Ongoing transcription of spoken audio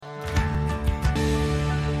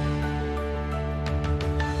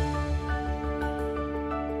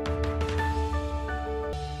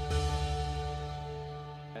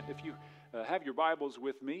have your Bibles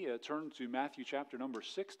with me, turn to Matthew chapter number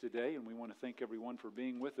 6 today, and we want to thank everyone for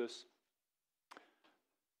being with us. I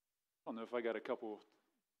don't know if I got a couple.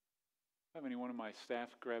 Have any one of my staff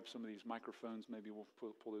grab some of these microphones? Maybe we'll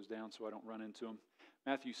pull those down so I don't run into them.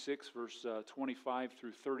 Matthew 6, verse 25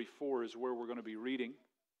 through 34 is where we're going to be reading.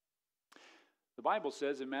 The Bible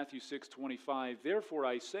says in Matthew 6:25, "Therefore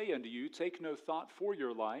I say unto you, take no thought for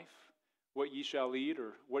your life, what ye shall eat,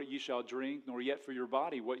 or what ye shall drink, nor yet for your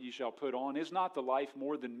body what ye shall put on. Is not the life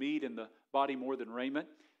more than meat, and the body more than raiment?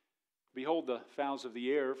 Behold the fowls of the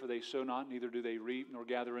air, for they sow not, neither do they reap, nor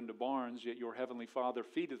gather into barns, yet your heavenly Father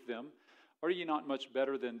feedeth them. Are ye not much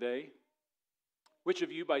better than they? Which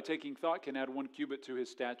of you by taking thought can add 1 cubit to his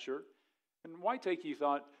stature? And why take ye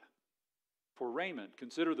thought for raiment?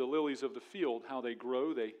 Consider the lilies of the field, how they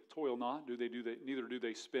grow, they toil not, neither do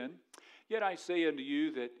they spin. Yet I say unto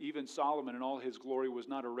you that even Solomon in all his glory was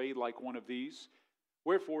not arrayed like one of these.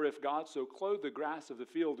 Wherefore, if God so clothe the grass of the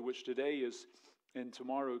field, which today is and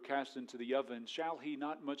tomorrow cast into the oven, shall he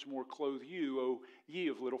not much more clothe you, O ye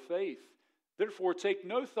of little faith? Therefore take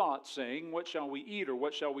no thought, saying, what shall we eat, or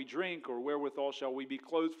what shall we drink, or wherewithal shall we be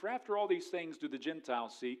clothed? For after all these things do the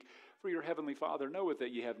Gentiles seek, for your heavenly Father knoweth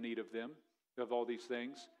that ye have need of them, of all these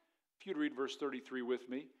things." If you'd read verse 33 with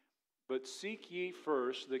me. "But seek ye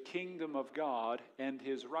first the kingdom of God and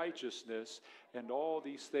his righteousness, and all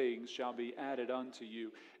these things shall be added unto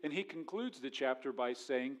you." And he concludes the chapter by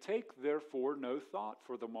saying, "Take therefore no thought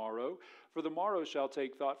for the morrow shall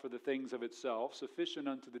take thought for the things of itself. Sufficient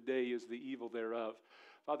unto the day is the evil thereof."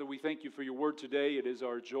 Father, we thank you for your word today. It is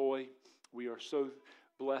our joy. We are so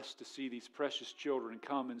blessed to see these precious children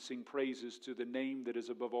come and sing praises to the name that is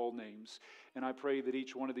above all names. And I pray that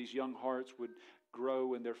each one of these young hearts would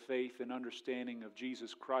grow in their faith and understanding of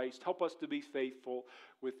Jesus Christ. Help us to be faithful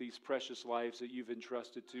with these precious lives that you've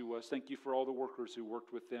entrusted to us. Thank you for all the workers who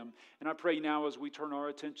worked with them. And I pray now as we turn our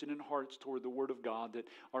attention and hearts toward the Word of God, that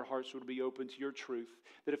our hearts would be open to your truth.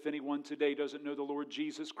 That if anyone today doesn't know the Lord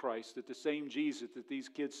Jesus Christ, that the same Jesus that these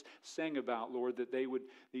kids sang about, Lord, that they would,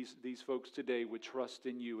 these folks today would trust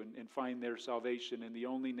in you and find their salvation in the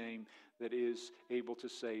only name that is able to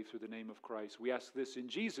save, through the name of Christ. We ask this in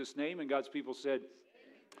Jesus' name, and God's people said,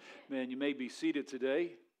 "Amen." You may be seated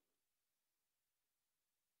today.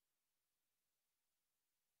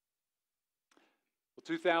 Well,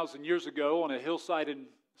 2,000 years ago, on a hillside in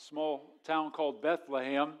a small town called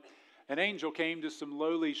Bethlehem, an angel came to some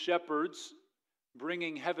lowly shepherds,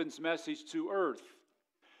 bringing heaven's message to earth.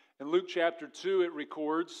 In Luke chapter 2, it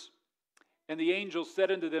records, "And the angel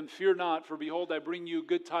said unto them, Fear not, for behold, I bring you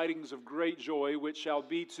good tidings of great joy, which shall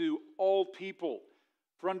be to all people.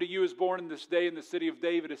 For unto you is born in this day in the city of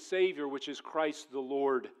David a Savior, which is Christ the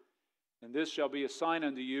Lord. And this shall be a sign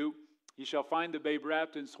unto you. Ye shall find the babe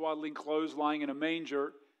wrapped in swaddling clothes, lying in a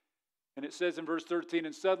manger." And it says in verse 13,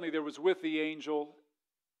 "And suddenly there was with the angel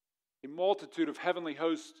a multitude of heavenly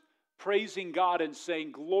hosts, praising God and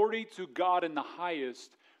saying, Glory to God in the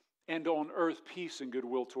highest, and on earth peace and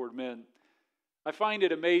goodwill toward men." I find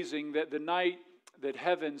it amazing that the night that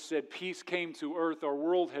heaven said peace came to earth, our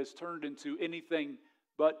world has turned into anything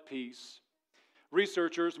but peace.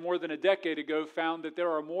 Researchers more than a decade ago found that there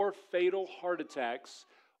are more fatal heart attacks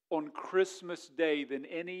on Christmas Day than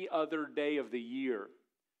any other day of the year.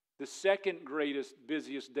 The second greatest,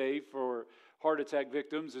 busiest day for heart attack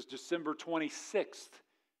victims is December 26th,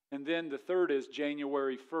 and then the third is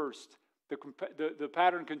January 1st. The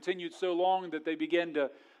pattern continued so long that they began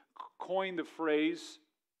to coin the phrase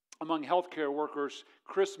among healthcare workers,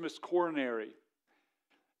 Christmas coronary.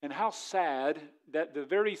 And how sad that the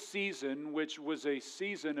very season, which was a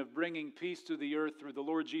season of bringing peace to the earth through the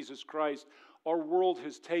Lord Jesus Christ, our world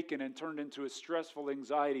has taken and turned into a stressful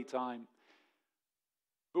anxiety time.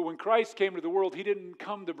 But when Christ came to the world, He didn't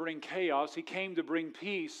come to bring chaos. He came to bring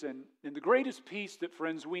peace. And the greatest peace that,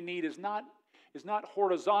 friends, we need is not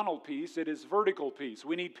horizontal peace, it is vertical peace.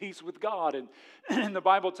 We need peace with God. And the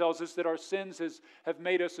Bible tells us that our sins have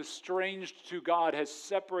made us estranged to God, has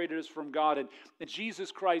separated us from God. And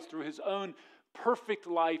Jesus Christ, through His own perfect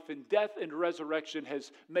life and death and resurrection,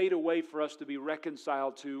 has made a way for us to be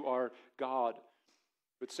reconciled to our God.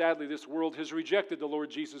 But sadly, this world has rejected the Lord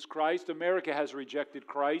Jesus Christ. America has rejected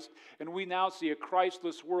Christ. And we now see a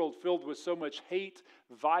Christless world filled with so much hate,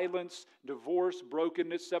 violence, divorce,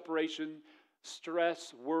 brokenness, separation,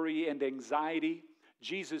 stress, worry, and anxiety.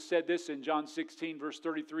 Jesus said this in John 16, verse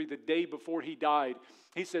 33, the day before He died.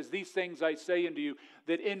 He says, "These things I say unto you,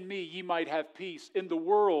 that in me ye might have peace. In the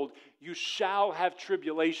world you shall have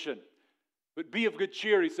tribulation. But be of good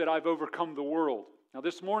cheer," He said, "I've overcome the world." Now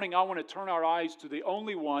this morning I want to turn our eyes to the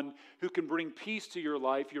only one who can bring peace to your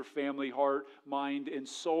life, your family, heart, mind, and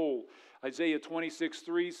soul. Isaiah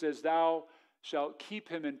 26:3 says, Thou shalt keep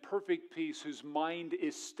him in perfect peace, whose mind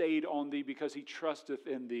is stayed on thee, because he trusteth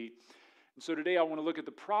in thee. And so today I want to look at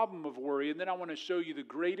the problem of worry, and then I want to show you the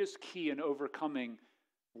greatest key in overcoming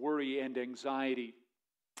worry and anxiety.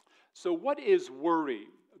 So what is worry?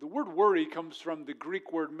 The word worry comes from the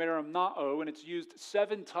Greek word merimnao, and it's used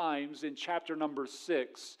 7 times in chapter number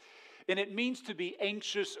 6. And it means to be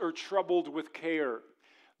anxious or troubled with care.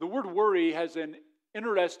 The word worry has an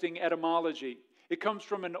interesting etymology. It comes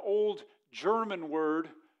from an old German word,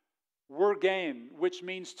 würgen, which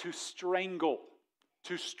means to strangle.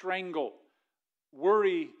 To strangle.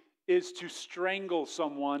 Worry is to strangle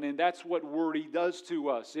someone, and that's what worry does to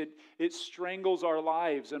us. It strangles our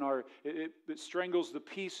lives, and it strangles the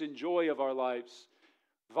peace and joy of our lives.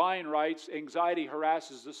 Vine writes, anxiety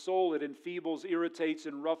harasses the soul. It enfeebles, irritates,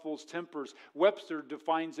 and ruffles tempers. Webster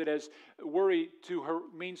defines it as worry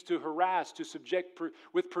means to harass, to subject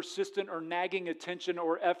with persistent or nagging attention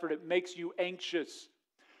or effort. It makes you anxious.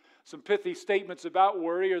 Some pithy statements about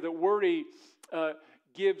worry are that worry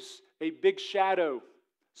gives a big shadow.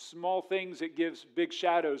 Small things, it gives big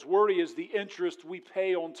shadows. Worry is the interest we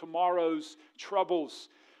pay on tomorrow's troubles.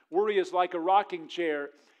 Worry is like a rocking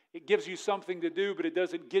chair. It gives you something to do, but it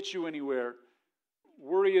doesn't get you anywhere.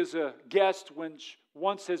 Worry is a guest which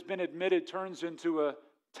once has been admitted turns into a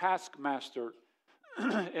taskmaster.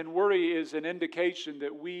 And worry is an indication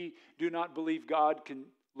that we do not believe God can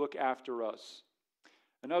look after us.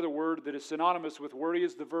 Another word that is synonymous with worry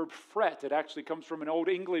is the verb fret. It actually comes from an Old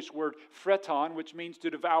English word, freton, which means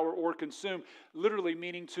to devour or consume, literally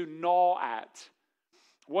meaning to gnaw at.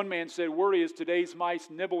 One man said, worry is today's mice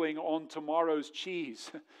nibbling on tomorrow's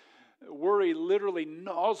cheese. Worry literally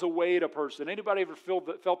gnaws away at a person. Anybody ever felt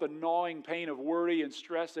the gnawing pain of worry and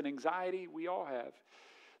stress and anxiety? We all have.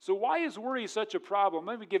 So why is worry such a problem?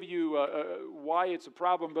 Let me give you why it's a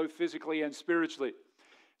problem both physically and spiritually.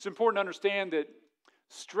 It's important to understand that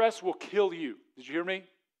stress will kill you. Did you hear me?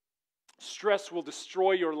 Stress will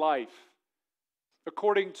destroy your life.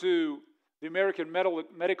 According to the American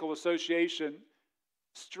Medical Association,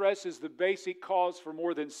 stress is the basic cause for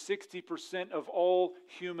more than 60% of all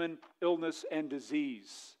human illness and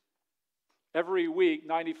disease. Every week,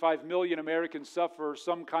 95 million Americans suffer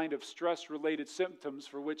some kind of stress-related symptoms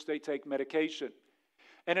for which they take medication.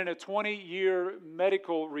 And in a 20-year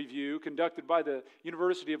medical review conducted by the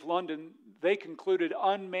University of London, they concluded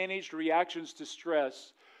unmanaged reactions to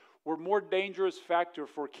stress were a more dangerous factor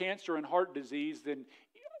for cancer and heart disease than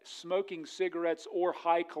smoking cigarettes or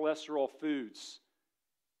high cholesterol foods.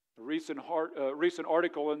 A recent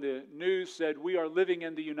article in the news said, we are living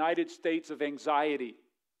in the United States of anxiety.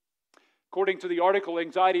 According to the article,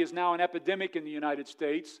 anxiety is now an epidemic in the United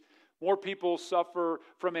States. More people suffer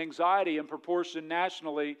from anxiety in proportion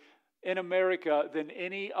nationally in America than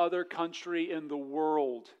any other country in the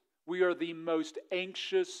world. We are the most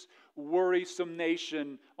anxious, worrisome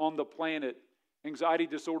nation on the planet. Anxiety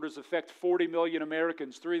disorders affect 40 million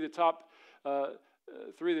Americans. Three of the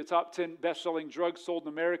top 10 best-selling drugs sold in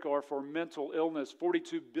America are for mental illness.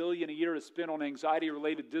 $42 billion a year is spent on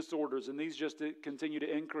anxiety-related disorders, and these just continue to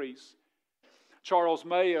increase. Charles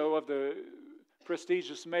Mayo of the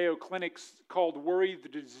prestigious Mayo Clinic called worry the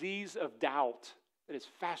disease of doubt. It is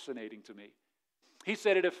fascinating to me. He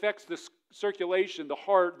said it affects the circulation, the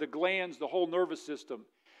heart, the glands, the whole nervous system.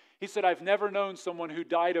 He said, I've never known someone who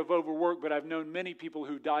died of overwork, but I've known many people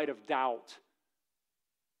who died of doubt.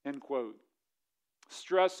 End quote.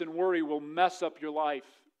 Stress and worry will mess up your life.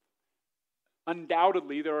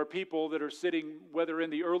 Undoubtedly, there are people that are sitting, whether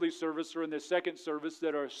in the early service or in the second service,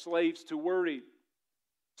 that are slaves to worry.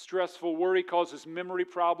 Stressful worry causes memory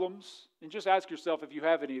problems. And just ask yourself if you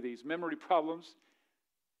have any of these. Memory problems.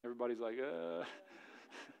 Everybody's like,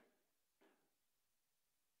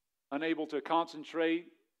 Unable to concentrate.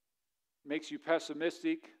 Makes you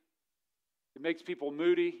pessimistic. It makes people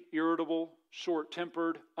moody, irritable,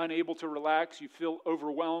 short-tempered, unable to relax. You feel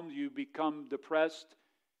overwhelmed. You become depressed.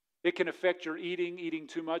 It can affect your eating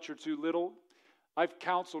too much or too little. I've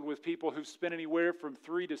counseled with people who've spent anywhere from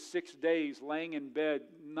 3 to 6 days laying in bed,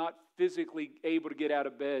 not physically able to get out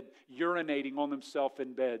of bed, urinating on themselves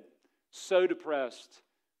in bed. So depressed.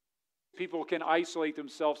 People can isolate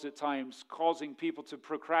themselves at times, causing people to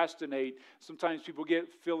procrastinate. Sometimes people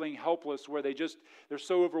get feeling helpless where they're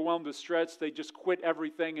so overwhelmed with stress, they just quit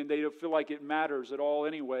everything and they don't feel like it matters at all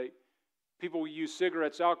anyway. People will use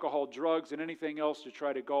cigarettes, alcohol, drugs, and anything else to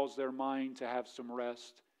try to gauze their mind to have some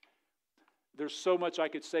rest. There's so much I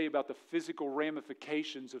could say about the physical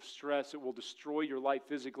ramifications of stress. It will destroy your life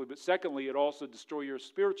physically, but secondly, it also destroys your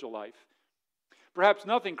spiritual life. Perhaps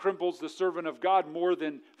nothing cripples the servant of God more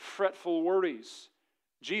than fretful worries.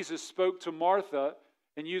 Jesus spoke to Martha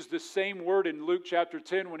and used the same word in Luke chapter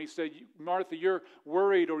 10 when he said, Martha, you're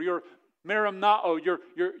worried, or you're merimnao,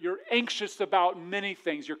 you're anxious about many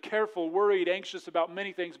things. You're careful, worried, anxious about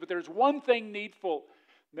many things, but there's one thing needful.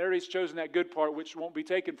 Mary's chosen that good part, which won't be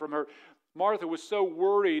taken from her. Martha was so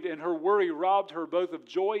worried, and her worry robbed her both of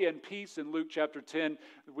joy and peace in Luke chapter 10,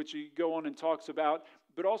 which he go on and talks about,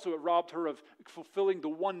 but also it robbed her of fulfilling the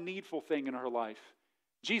one needful thing in her life.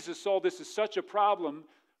 Jesus saw this as such a problem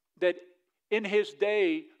that in his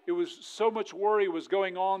day, it was so much worry was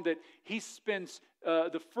going on that he spends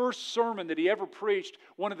the first sermon that he ever preached,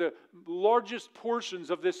 one of the largest portions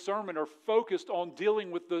of this sermon are focused on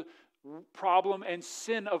dealing with the problem and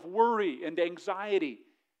sin of worry and anxiety.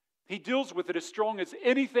 He deals with it as strong as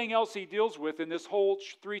anything else he deals with in this whole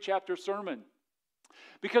 3-chapter sermon.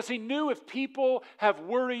 Because he knew if people have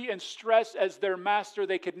worry and stress as their master,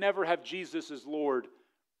 they could never have Jesus as Lord.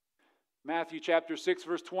 Matthew chapter 6,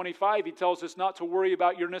 verse 25, he tells us not to worry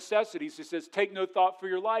about your necessities. He says, take no thought for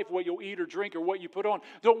your life, what you'll eat or drink or what you put on.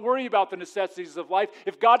 Don't worry about the necessities of life.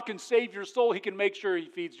 If God can save your soul, he can make sure he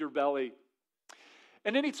feeds your belly.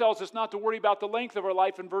 And then he tells us not to worry about the length of our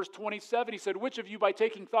life in verse 27. He said, which of you by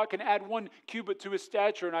taking thought can add 1 cubit to his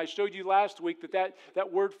stature? And I showed you last week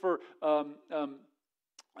that word for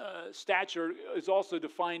stature is also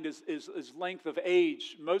defined as length of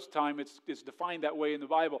age. Most time it's defined that way in the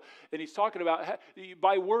Bible. And he's talking about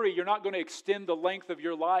by worry, you're not going to extend the length of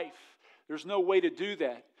your life. There's no way to do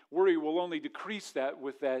that. Worry will only decrease that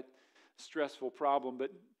with that stressful problem.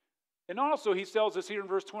 And also he tells us here in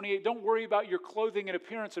verse 28, don't worry about your clothing and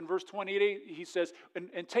appearance. In verse 28 he says,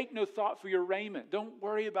 and take no thought for your raiment. Don't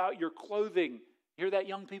worry about your clothing. Hear that,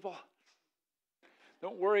 young people?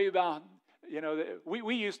 Don't worry about...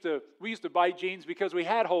 we used to buy jeans because we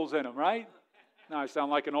had holes in them, right? Now I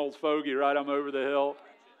sound like an old fogey, right? I'm over the hill.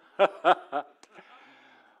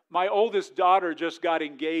 My oldest daughter just got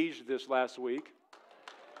engaged this last week.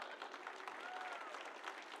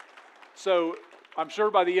 So I'm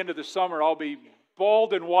sure by the end of the summer I'll be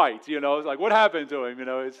bald and white. It's like, what happened to him?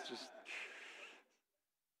 It's just...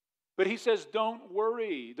 But he says, don't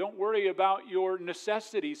worry. Don't worry about your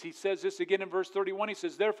necessities. He says this again in verse 31. He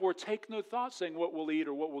says, therefore, take no thought saying what we'll eat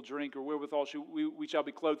or what we'll drink or wherewithal we shall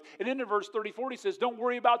be clothed. And then in verse 34, he says, don't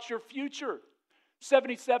worry about your future.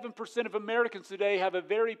 77% of Americans today have a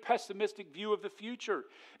very pessimistic view of the future.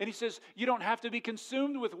 And he says, you don't have to be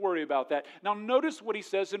consumed with worry about that. Now notice what he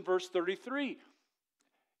says in verse 33.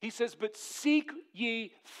 He says, but seek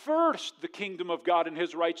ye first the kingdom of God and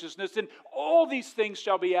his righteousness, and all these things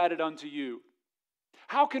shall be added unto you.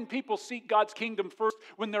 How can people seek God's kingdom first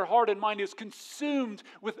when their heart and mind is consumed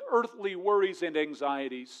with earthly worries and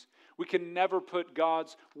anxieties? We can never put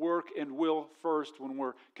God's work and will first when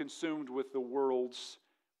we're consumed with the world's.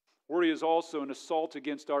 Worry is also an assault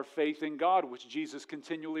against our faith in God, which Jesus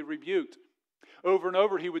continually rebuked. Over and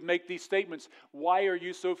over he would make these statements, why are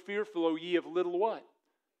you so fearful, O ye of little what?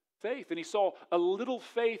 Faith. And he saw a little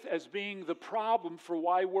faith as being the problem for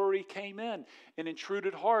why worry came in and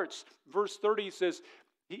intruded hearts. Verse 30 says,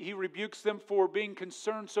 he rebukes them for being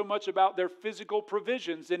concerned so much about their physical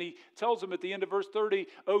provisions. And he tells them at the end of verse 30,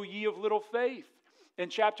 O ye of little faith. In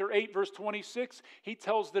chapter 8, verse 26, he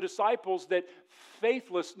tells the disciples that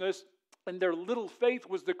faithlessness and their little faith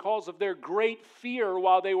was the cause of their great fear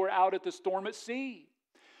while they were out at the storm at sea.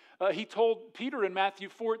 He told Peter in Matthew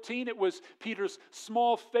 14, it was Peter's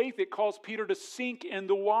small faith that caused Peter to sink in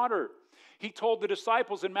the water. He told the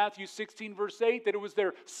disciples in Matthew 16, verse 8, that it was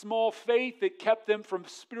their small faith that kept them from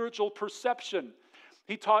spiritual perception.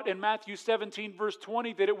 He taught in Matthew 17, verse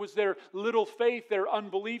 20, that it was their little faith, their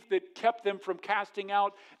unbelief, that kept them from casting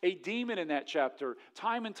out a demon in that chapter.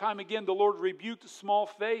 Time and time again, the Lord rebuked small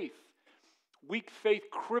faith. Weak faith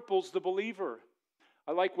cripples the believer.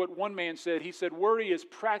 I like what one man said. He said, worry is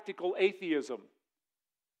practical atheism.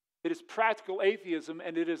 It is practical atheism,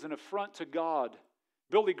 and it is an affront to God.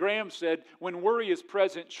 Billy Graham said, when worry is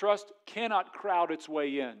present, trust cannot crowd its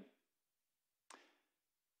way in.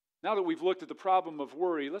 Now that we've looked at the problem of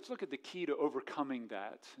worry, let's look at the key to overcoming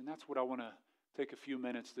that. And that's what I want to take a few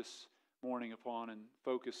minutes this morning upon and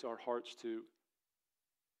focus our hearts to.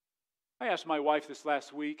 I asked my wife this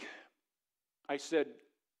last week, I said,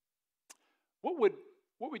 what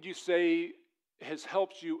would you say has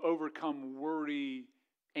helped you overcome worry,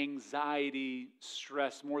 anxiety,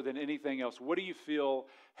 stress more than anything else? What do you feel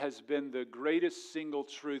has been the greatest single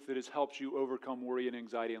truth that has helped you overcome worry and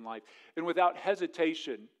anxiety in life? And without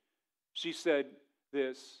hesitation, she said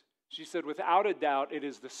this. She said, without a doubt, it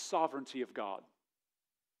is the sovereignty of God.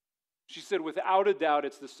 She said, without a doubt,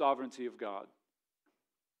 it's the sovereignty of God.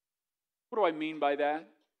 What do I mean by that?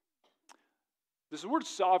 This word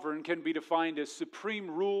sovereign can be defined as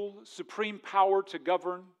supreme rule, supreme power to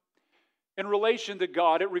govern. In relation to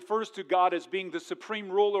God, it refers to God as being the supreme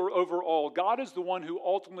ruler over all. God is the one who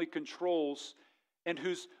ultimately controls and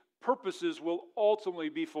whose purposes will ultimately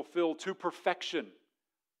be fulfilled to perfection.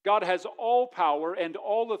 God has all power and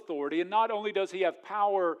all authority, and not only does He have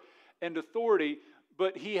power and authority,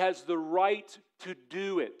 but He has the right to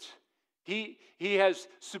do it. He has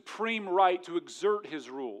supreme right to exert His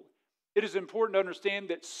rule. It is important to understand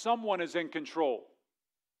that someone is in control.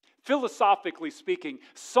 Philosophically speaking,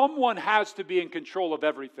 someone has to be in control of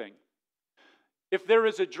everything. If there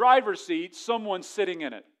is a driver's seat, someone's sitting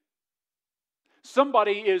in it.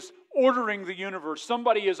 Somebody is ordering the universe.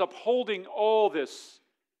 Somebody is upholding all this.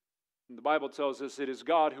 And the Bible tells us it is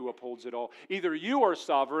God who upholds it all. Either you are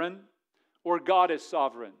sovereign or God is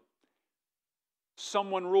sovereign.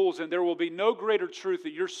 Someone rules, and there will be no greater truth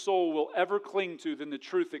that your soul will ever cling to than the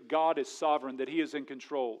truth that God is sovereign, that He is in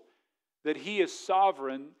control, that He is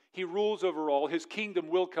sovereign. He rules over all. His kingdom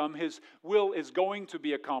will come. His will is going to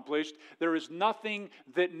be accomplished. There is nothing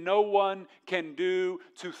that no one can do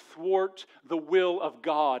to thwart the will of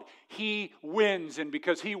God. He wins, and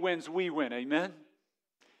because He wins, we win. Amen?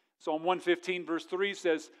 Psalm 115 verse 3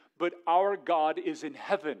 says, "But our God is in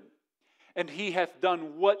heaven, and He hath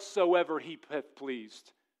done whatsoever He hath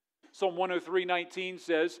pleased." Psalm 103:19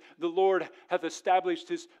 says, "The Lord hath established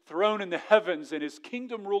His throne in the heavens, and His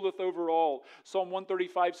kingdom ruleth over all." Psalm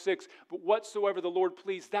 135:6, "But whatsoever the Lord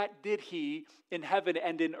pleased, that did He in heaven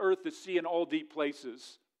and in earth, the sea, and all deep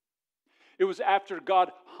places." It was after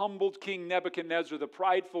God humbled King Nebuchadnezzar, the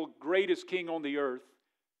prideful, greatest king on the earth.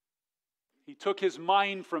 He took his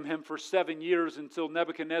mind from him for 7 years until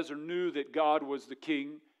Nebuchadnezzar knew that God was the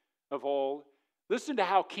king of all. Listen to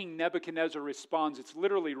how King Nebuchadnezzar responds. It's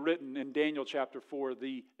literally written in Daniel chapter 4,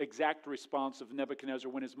 the exact response of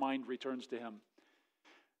Nebuchadnezzar when his mind returns to him.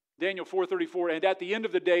 Daniel 4:34, "And at the end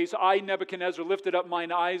of the days, I, Nebuchadnezzar, lifted up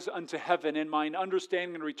mine eyes unto heaven, and mine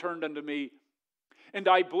understanding returned unto me. And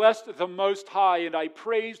I blessed the Most High, and I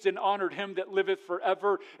praised and honored Him that liveth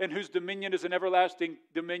forever, and whose dominion is an everlasting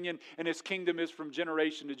dominion, and His kingdom is from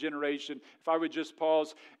generation to generation." If I would just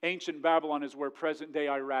pause, ancient Babylon is where present-day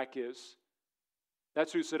Iraq is.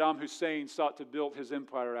 That's who Saddam Hussein sought to build his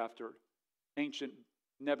empire after. Ancient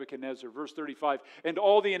Nebuchadnezzar. Verse 35, "And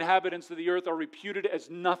all the inhabitants of the earth are reputed as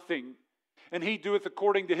nothing. And He doeth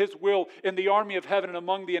according to His will in the army of heaven and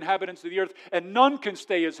among the inhabitants of the earth. And none can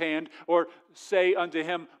stay His hand or say unto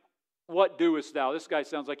Him, What doest thou?" This guy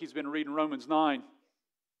sounds like he's been reading Romans 9.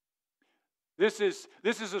 This is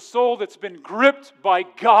a soul that's been gripped by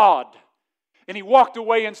God. And he walked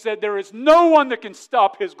away and said, there is no one that can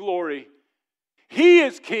stop His glory. He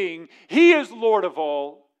is King. He is Lord of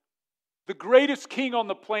all. The greatest king on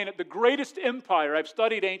the planet, the greatest empire. I've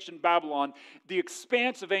studied ancient Babylon. The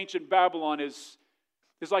expanse of ancient Babylon is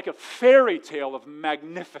like a fairy tale of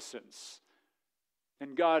magnificence.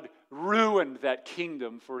 And God ruined that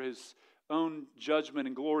kingdom for His own judgment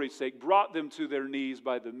and glory's sake, brought them to their knees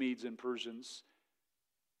by the Medes and Persians.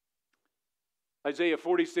 Isaiah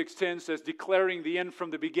 46:10 says, "Declaring the end from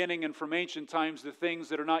the beginning and from ancient times the things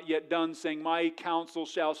that are not yet done, saying, My counsel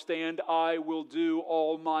shall stand, I will do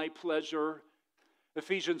all my pleasure."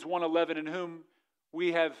 Ephesians 1:11, "In whom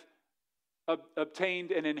we have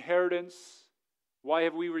obtained an inheritance." Why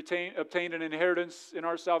have we obtained an inheritance in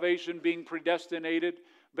our salvation? Being predestinated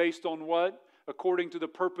based on what? According to the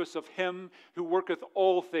purpose of Him who worketh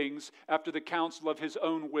all things after the counsel of His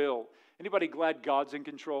own will. Anybody glad God's in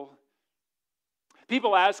control?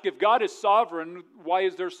 People ask, if God is sovereign, why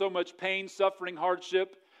is there so much pain, suffering,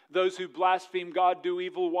 hardship? Those who blaspheme God do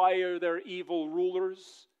evil. Why are there evil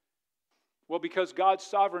rulers? Well, because God's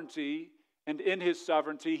sovereignty, and in His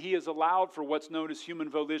sovereignty, He has allowed for what's known as human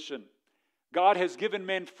volition. God has given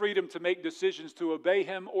men freedom to make decisions to obey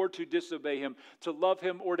Him or to disobey Him, to love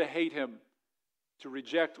Him or to hate Him, to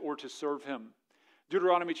reject or to serve Him.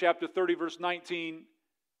 Deuteronomy chapter 30, verse 19,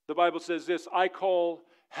 the Bible says this, "I call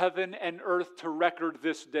heaven and earth to record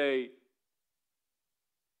this day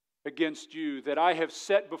against you, that I have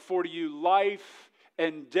set before you life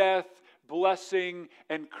and death, blessing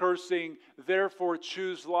and cursing. Therefore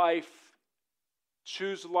choose life.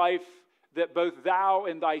 Choose life that both thou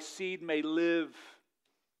and thy seed may live."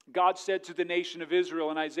 God said to the nation of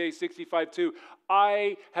Israel in Isaiah 65:2,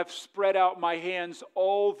 "I have spread out my hands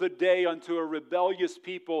all the day unto a rebellious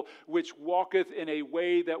people, which walketh in a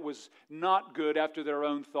way that was not good after their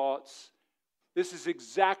own thoughts." This is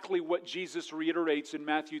exactly what Jesus reiterates in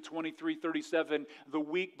Matthew 23:37, the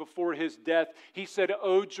week before his death. He said,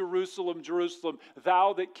 O Jerusalem, Jerusalem,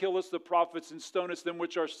 thou that killest the prophets and stonest them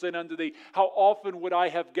which are sent unto thee, how often would I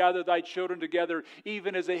have gathered thy children together,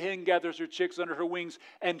 even as a hen gathers her chicks under her wings,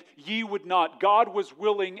 and ye would not. God was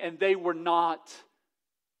willing, and they were not.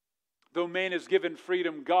 Though man is given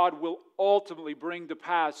freedom, God will ultimately bring to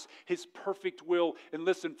pass his perfect will. And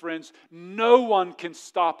listen, friends, no one can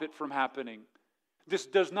stop it from happening. This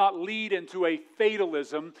does not lead into a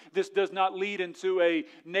fatalism. This does not lead into a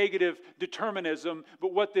negative determinism.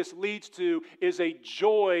 But what this leads to is a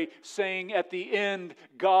joy saying at the end,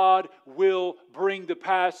 God will bring to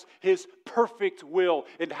pass his perfect will.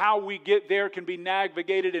 And how we get there can be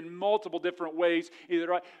navigated in multiple different ways.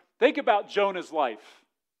 Think about Jonah's life.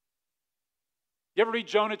 You ever read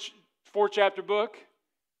Jonah's 4-chapter book?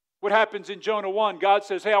 What happens in Jonah 1? God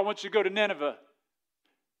says, hey, I want you to go to Nineveh.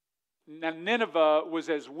 Now, Nineveh was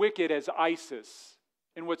as wicked as ISIS.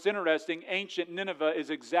 And what's interesting, ancient Nineveh is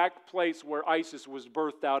the exact place where ISIS was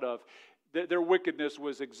birthed out of. Their wickedness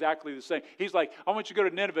was exactly the same. He's like, I want you to go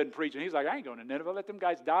to Nineveh and preach. And he's like, I ain't going to Nineveh. Let them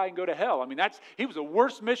guys die and go to hell. I mean, he was the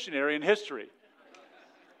worst missionary in history.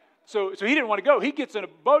 So he didn't want to go. He gets in a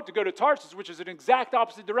boat to go to Tarsus, which is an exact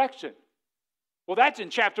opposite direction. Well, that's in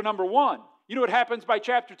chapter number 1. You know what happens by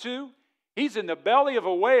chapter 2? He's in the belly of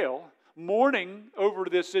a whale, mourning over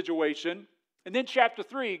this situation. And then chapter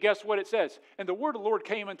 3, guess what it says? And the word of the Lord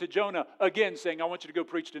came unto Jonah again, saying, I want you to go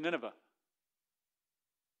preach to Nineveh.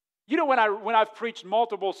 You know, when I've preached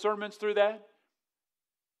multiple sermons through that,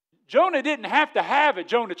 Jonah didn't have to have a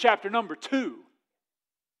Jonah chapter number 2.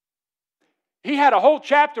 He had a whole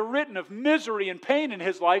chapter written of misery and pain in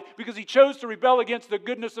his life because he chose to rebel against the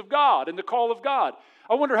goodness of God and the call of God.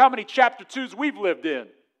 I wonder how many chapter 2s we've lived in.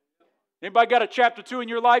 Anybody got a chapter 2 in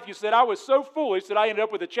your life? You said, I was so foolish that I ended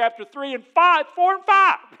up with a chapter 3 and 5, 4 and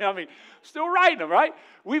 5. I mean, still writing them, right?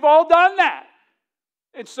 We've all done that.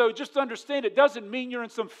 And so just understand, it doesn't mean you're in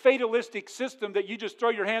some fatalistic system that you just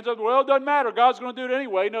throw your hands up. Well, it doesn't matter. God's going to do it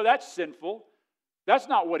anyway. No, that's sinful. That's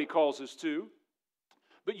not what he calls us to.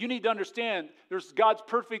 But you need to understand there's God's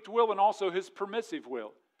perfect will and also his permissive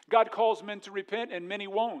will. God calls men to repent and many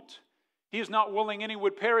won't. He is not willing any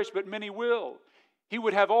would perish, but many will. He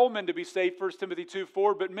would have all men to be saved, 1 Timothy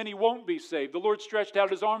 2:4, but many won't be saved. The Lord stretched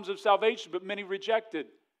out his arms of salvation, but many rejected.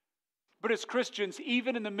 But as Christians,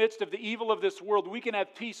 even in the midst of the evil of this world, we can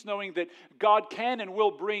have peace knowing that God can and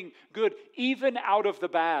will bring good, even out of the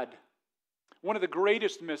bad. One of the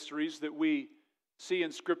greatest mysteries that we see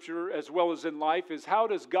in Scripture as well as in life is how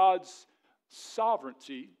does God's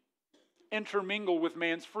sovereignty intermingle with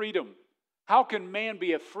man's freedom? How can man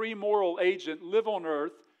be a free moral agent, live on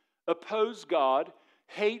earth, oppose God,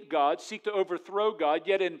 hate God, seek to overthrow God,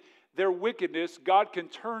 yet in their wickedness, God can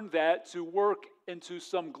turn that to work into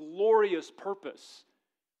some glorious purpose?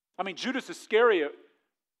 I mean, Judas Iscariot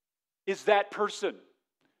is that person.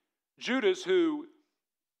 Judas, who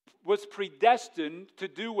was predestined to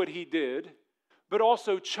do what he did, but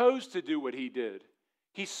also chose to do what he did.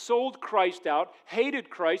 He sold Christ out, hated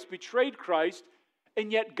Christ, betrayed Christ,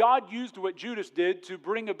 and yet God used what Judas did to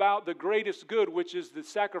bring about the greatest good, which is the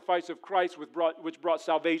sacrifice of Christ, which brought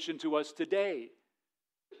salvation to us today.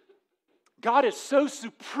 God is so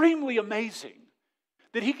supremely amazing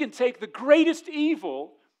that he can take the greatest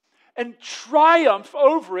evil and triumph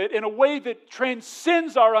over it in a way that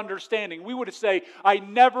transcends our understanding. We would say, I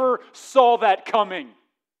never saw that coming.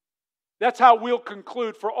 That's how we'll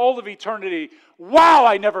conclude for all of eternity. Wow,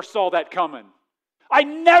 I never saw that coming. I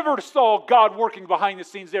never saw God working behind the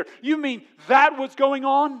scenes there. You mean that was going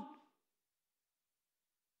on?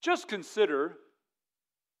 Just consider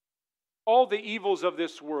all the evils of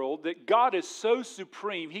this world, that God is so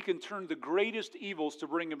supreme, he can turn the greatest evils to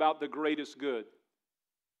bring about the greatest good.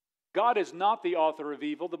 God is not the author of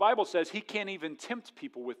evil. The Bible says he can't even tempt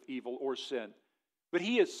people with evil or sin. But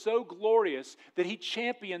he is so glorious that he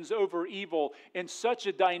champions over evil in such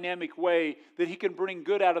a dynamic way that he can bring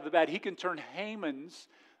good out of the bad. He can turn Haman's,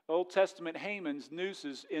 Old Testament Haman's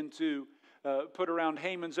nooses into, put around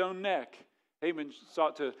Haman's own neck. Haman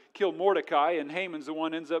sought to kill Mordecai, and Haman's the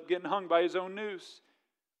one ends up getting hung by his own noose.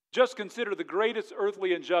 Just consider the greatest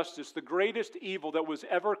earthly injustice, the greatest evil that was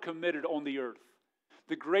ever committed on the earth.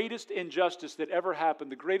 The greatest injustice that ever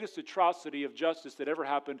happened, the greatest atrocity of justice that ever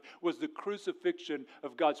happened was the crucifixion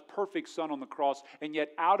of God's perfect Son on the cross. And yet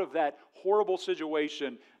out of that horrible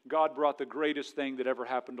situation, God brought the greatest thing that ever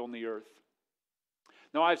happened on the earth.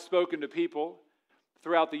 Now, I've spoken to people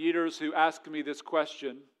throughout the years who ask me this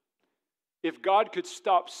question: if God could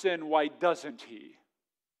stop sin, why doesn't he?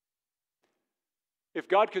 If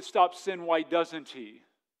God could stop sin, why doesn't he?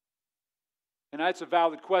 And that's a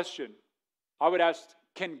valid question. I would ask,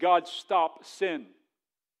 can God stop sin?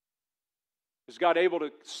 Is God able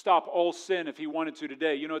to stop all sin if He wanted to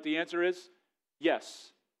today? You know what the answer is?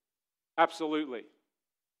 Yes. Absolutely.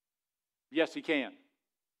 Yes, He can.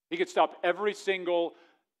 He could stop every single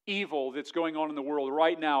evil that's going on in the world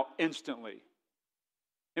right now instantly.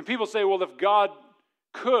 And people say, well, if God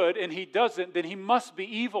could and He doesn't, then He must be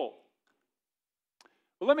evil.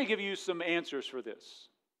 Well, let me give you some answers for this.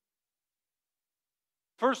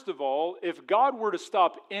 First of all, if God were to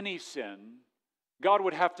stop any sin, God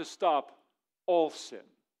would have to stop all sin.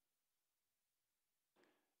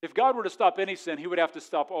 If God were to stop any sin, He would have to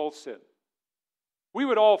stop all sin. We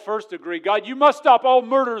would all first agree, God, you must stop all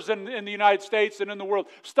murders in the United States and in the world.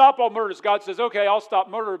 Stop all murders. God says, okay, I'll stop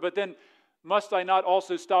murder, but then must I not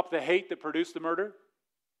also stop the hate that produced the murder?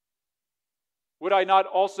 Would I not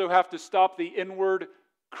also have to stop the inward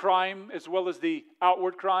crime as well as the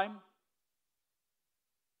outward crime?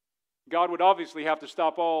 God would obviously have to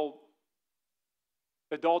stop all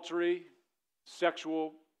adultery,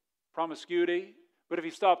 sexual promiscuity. But if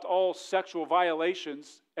He stopped all sexual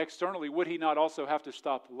violations externally, would He not also have to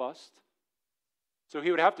stop lust? So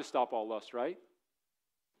He would have to stop all lust, right?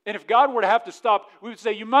 And if God were to have to stop, we would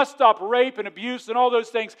say, you must stop rape and abuse and all those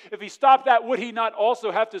things. If He stopped that, would He not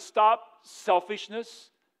also have to stop selfishness?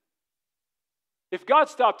 If God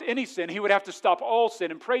stopped any sin, He would have to stop all sin.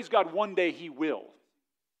 And praise God, one day He will.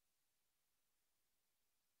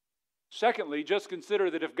 Secondly, just consider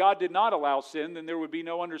that if God did not allow sin, then there would be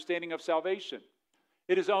no understanding of salvation.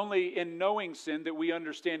 It is only in knowing sin that we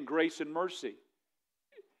understand grace and mercy.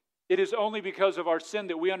 It is only because of our sin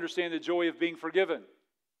that we understand the joy of being forgiven.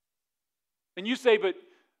 And you say, but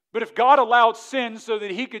if God allowed sin so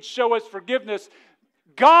that He could show us forgiveness,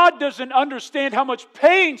 God doesn't understand how much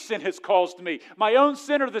pain sin has caused me. My own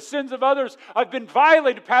sin or the sins of others. I've been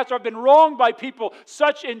violated, Pastor. I've been wronged by people.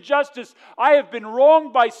 Such injustice. I have been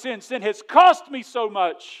wronged by sin. Sin has cost me so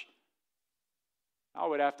much. I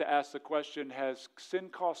would have to ask the question, has sin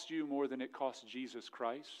cost you more than it cost Jesus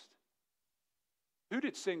Christ? Who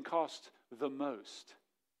did sin cost the most?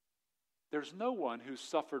 There's no one who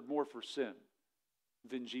suffered more for sin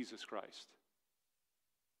than Jesus Christ.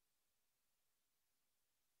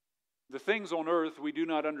 The things on earth we do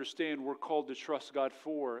not understand, we're called to trust God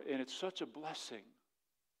for, and it's such a blessing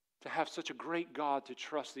to have such a great God to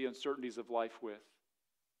trust the uncertainties of life with.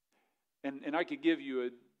 And I could give you a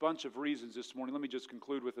bunch of reasons this morning. Let me just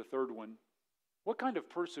conclude with a third one. What kind of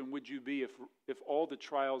person would you be if all the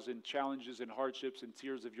trials and challenges and hardships and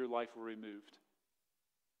tears of your life were removed?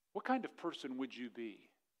 What kind of person would you be?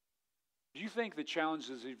 Do you think the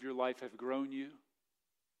challenges of your life have grown you?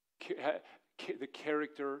 The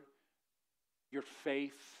character, your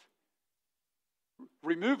faith?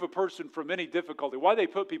 Remove a person from any difficulty. Why do they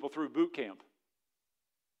put people through boot camp?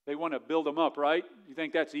 They want to build them up, right? You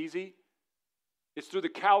think that's easy? It's through the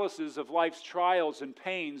calluses of life's trials and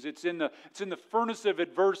pains. It's in the furnace of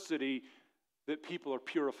adversity that people are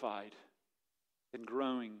purified and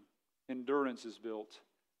growing. Endurance is built.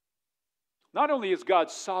 Not only is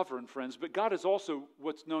God sovereign, friends, but God is also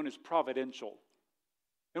what's known as providential.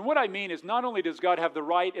 And what I mean is not only does God have the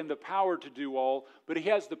right and the power to do all, but He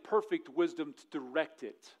has the perfect wisdom to direct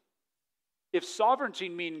it. If sovereignty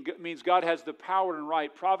means God has the power and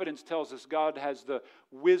right, providence tells us God has the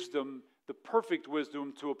wisdom, the perfect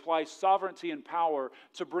wisdom to apply sovereignty and power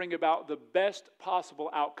to bring about the best possible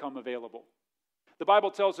outcome available. The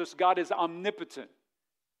Bible tells us God is omnipotent.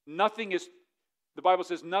 The Bible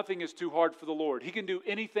says nothing is too hard for the Lord. He can do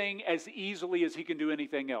anything as easily as He can do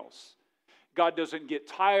anything else. God doesn't get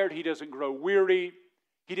tired. He doesn't grow weary.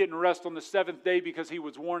 He didn't rest on the seventh day because He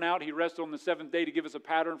was worn out. He rested on the seventh day to give us a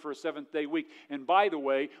pattern for a seventh-day week. And by the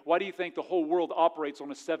way, why do you think the whole world operates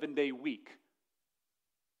on a 7-day week?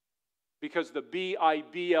 Because the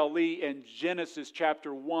Bible in Genesis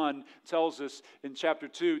chapter 1 tells us, in chapter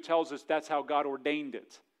 2 tells us that's how God ordained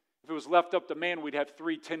it. If it was left up to man, we'd have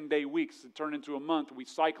 3 10-day weeks that turn into a month. We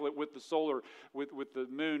cycle it with the solar, with the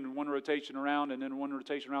moon, one rotation around and then one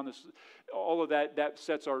rotation around. This, all of that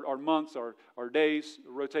sets our months, our days.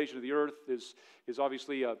 The rotation of the earth is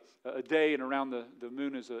obviously a day, and around the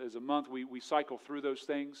moon is a month. We cycle through those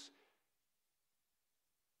things.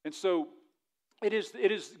 And so it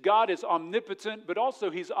is God is omnipotent, but also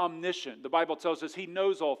He's omniscient. The Bible tells us He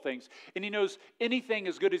knows all things. And He knows anything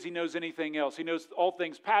as good as He knows anything else. He knows all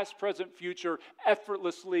things past, present, future,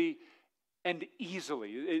 effortlessly and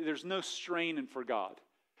easily. There's no strain for God.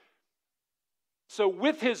 So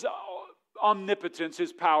with His omnipotence,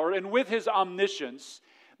 His power, and with His omniscience,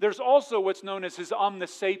 there's also what's known as His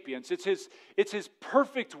omnisapience. It's His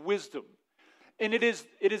perfect wisdom. And it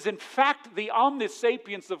is in fact the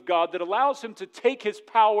omnisapience of God that allows him to take his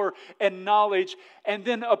power and knowledge and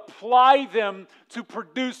then apply them to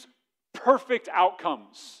produce perfect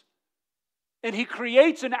outcomes. And he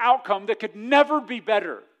creates an outcome that could never be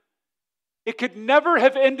better. It could never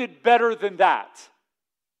have ended better than that.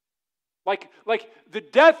 Like the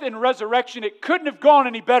death and resurrection, it couldn't have gone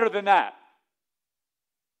any better than that.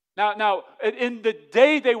 Now, in the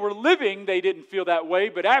day they were living, they didn't feel that way,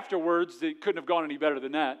 but afterwards, it couldn't have gone any better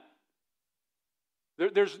than that.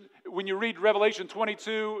 When you read Revelation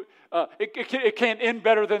 22, it can't end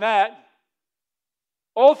better than that.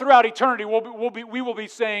 All throughout eternity, we will be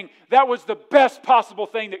saying, that was the best possible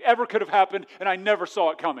thing that ever could have happened, and I never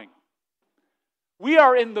saw it coming. We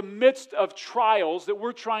are in the midst of trials that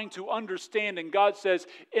we're trying to understand, and God says,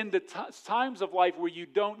 in the times of life where you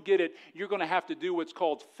don't get it, you're going to have to do what's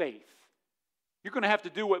called faith. You're going to have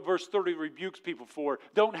to do what verse 30 rebukes people for.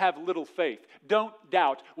 Don't have little faith. Don't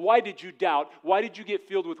doubt. Why did you doubt? Why did you get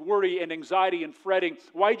filled with worry and anxiety and fretting?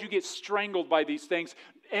 Why did you get strangled by these things?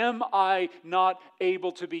 Am I not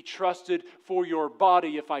able to be trusted for your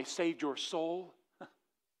body if I saved your soul?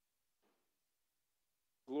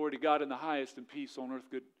 Glory to God in the highest, and peace on earth,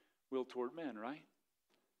 good will toward men, right?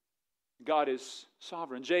 God is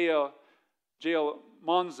sovereign. J.L.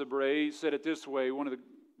 Monzabre said it this way, one of the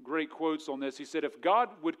great quotes on this. He said, if God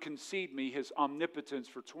would concede me his omnipotence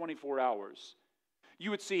for 24 hours,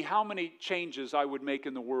 you would see how many changes I would make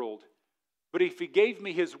in the world. But if he gave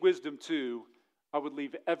me his wisdom too, I would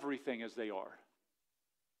leave everything as they are.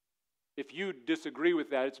 If you disagree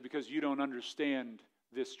with that, it's because you don't understand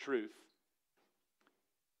this truth.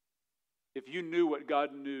 If you knew what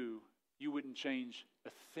God knew, you wouldn't change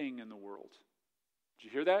a thing in the world. Did you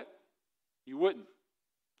hear that? You wouldn't.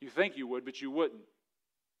 You think you would, but you wouldn't.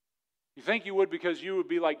 You think you would because you would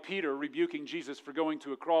be like Peter rebuking Jesus for going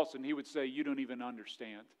to a cross, and he would say, you don't even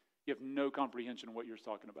understand. You have no comprehension of what you're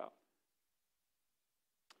talking about.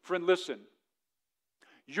 Friend, listen.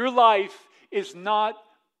 Your life is not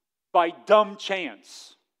by dumb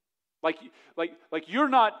chance. Like you're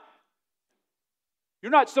not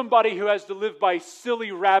somebody who has to live by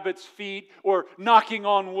silly rabbit's feet or knocking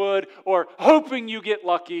on wood or hoping you get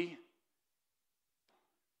lucky.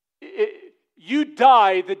 You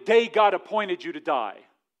die the day God appointed you to die.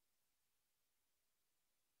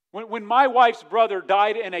 When my wife's brother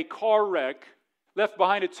died in a car wreck, left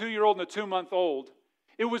behind a 2-year-old and a 2-month-old,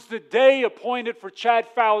 it was the day appointed for Chad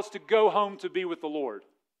Fowles to go home to be with the Lord.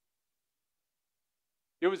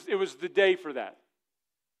 It was the day for that.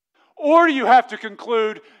 Or you have to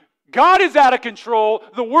conclude, God is out of control,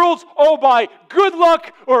 the world's all by good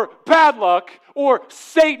luck or bad luck, or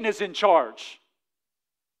Satan is in charge.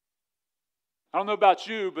 I don't know about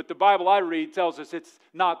you, but the Bible I read tells us it's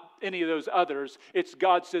not any of those others. It's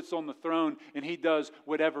God sits on the throne and he does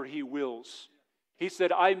whatever he wills. He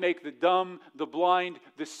said, I make the dumb, the blind,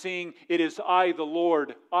 the seeing. It is I, the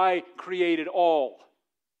Lord. I created all.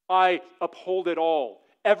 I uphold it all.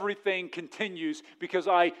 Everything continues because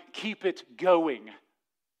I keep it going.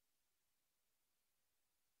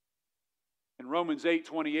 And Romans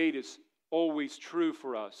 8:28 is always true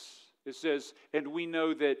for us. It says, and we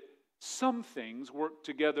know that some things work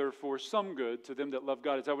together for some good to them that love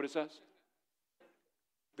God. Is that what it says?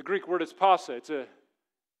 The Greek word is pasa.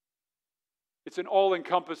 It's an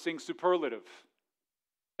all-encompassing superlative.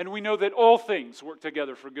 And we know that all things work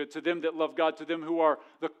together for good to them that love God, to them who are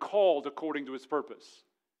the called according to his purpose.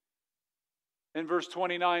 In verse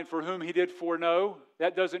 29, for whom he did foreknow,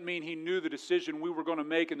 that doesn't mean he knew the decision we were going to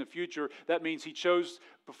make in the future. That means he chose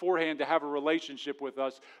beforehand to have a relationship with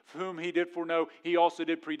us. For whom he did foreknow, he also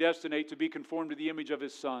did predestinate to be conformed to the image of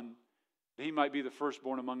his Son, that he might be the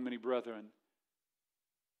firstborn among many brethren.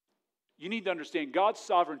 You need to understand, God's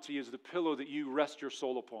sovereignty is the pillow that you rest your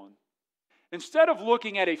soul upon. Instead of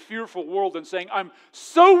looking at a fearful world and saying, I'm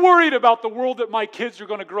so worried about the world that my kids are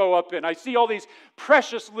going to grow up in. I see all these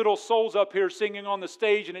precious little souls up here singing on the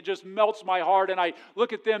stage and it just melts my heart. And I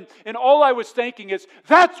look at them and all I was thinking is,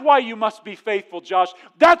 that's why you must be faithful, Josh.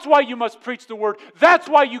 That's why you must preach the word. That's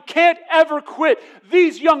why you can't ever quit.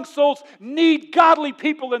 These young souls need godly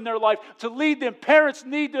people in their life to lead them. Parents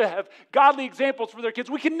need to have godly examples for their kids.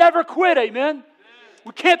 We can never quit, amen?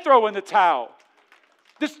 We can't throw in the towel.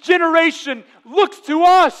 This generation looks to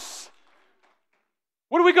us.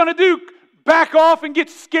 What are we going to do? Back off and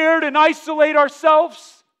get scared and isolate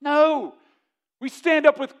ourselves? No. We stand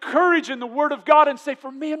up with courage in the Word of God and say,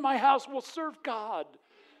 for me and my house will serve God.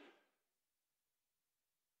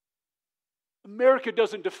 America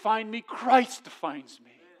doesn't define me. Christ defines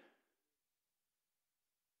me.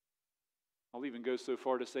 I'll even go so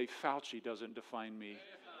far to say Fauci doesn't define me.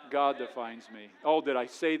 God defines me. Oh, did I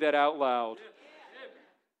say that out loud?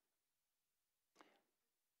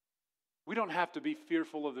 We don't have to be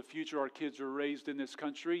fearful of the future our kids are raised in this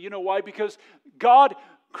country. You know why? Because God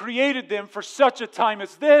created them for such a time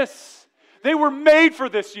as this. They were made for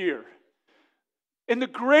this year. And the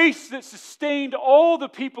grace that sustained all the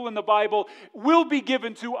people in the Bible will be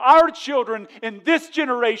given to our children in this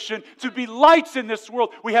generation to be lights in this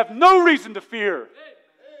world. We have no reason to fear.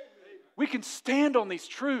 We can stand on these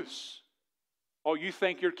truths. Oh, you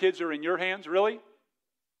think your kids are in your hands, really?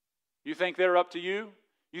 You think they're up to you?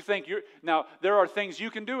 You think you're... Now, there are things you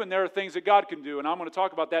can do and there are things that God can do. And I'm going to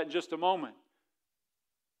talk about that in just a moment.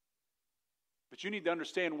 But you need to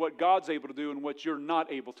understand what God's able to do and what you're not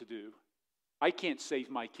able to do. I can't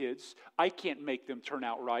save my kids. I can't make them turn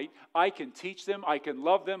out right. I can teach them. I can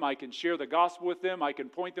love them. I can share the gospel with them. I can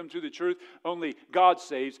point them to the truth. Only God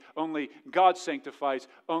saves. Only God sanctifies.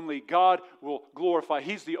 Only God will glorify.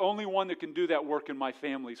 He's the only one that can do that work in my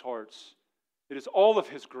family's hearts. It is all of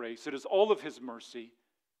His grace. It is all of His mercy.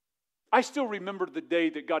 I still remember the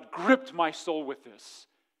day that God gripped my soul with this.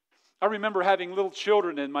 I remember having little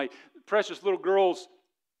children and my precious little girls.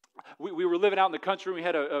 We were living out in the country. We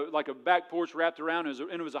had a back porch wrapped around,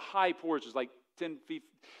 and it was a high porch. It was like 10,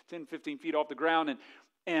 15 feet off the ground.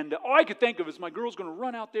 And all I could think of is my girl's going to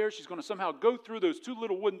run out there. She's going to somehow go through those two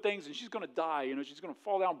little wooden things, and she's going to die. You know, she's going to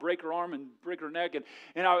fall down, break her arm, and break her neck.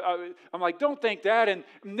 And I'm like, don't think that. And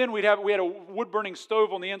then we had a wood-burning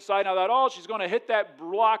stove on the inside. And I thought, oh, she's going to hit that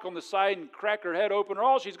block on the side and crack her head open. Or,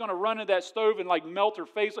 oh, she's going to run into that stove and, like, melt her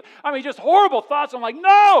face. I mean, just horrible thoughts. I'm like,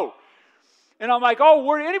 no! And I'm like, oh,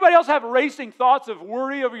 worry. Anybody else have racing thoughts of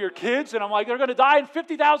worry over your kids? And I'm like, they're going to die in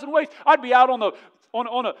 50,000 ways. I'd be out on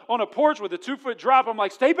a porch with a 2-foot drop. I'm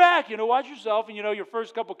like, stay back. You know, watch yourself. And, you know, your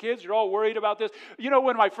first couple kids, you're all worried about this. You know,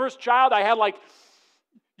 when my first child, I had like,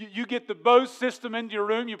 you get the Bose system into your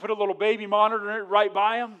room. You put a little baby monitor right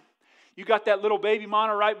by them. You got that little baby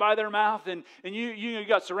monitor right by their mouth. And you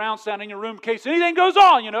got surround sound in your room in case anything goes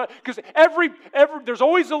on, you know. Because there's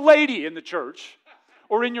always a lady in the church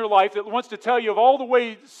or in your life that wants to tell you of all the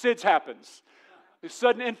ways SIDS happens. The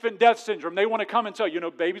sudden infant death syndrome. They want to come and tell you, you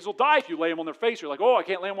know, babies will die if you lay them on their face. You're like, oh, I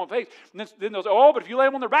can't lay them on their face. And then they'll say, oh, but if you lay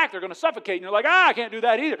them on their back, they're going to suffocate. And you're like, I can't do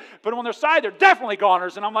that either. Put them on their side, they're definitely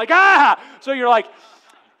goners. And I'm like, So you're like,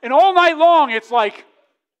 and all night long, it's like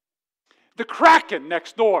the Kraken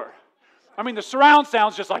next door. I mean, the surround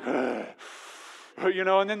sound's just like, you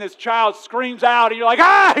know, and then this child screams out, and you're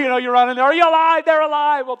like, you know, you're running there. Are you alive? They're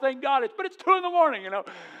alive. Well, thank God. But it's 2 a.m, you know.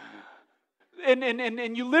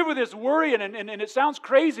 And you live with this worry, and it sounds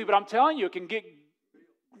crazy, but I'm telling you, it can get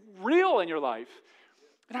real in your life.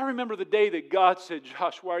 And I remember the day that God said,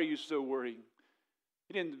 Josh, why are you so worried?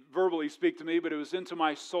 He didn't verbally speak to me, but it was into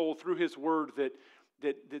my soul through His Word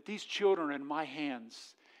that these children are in my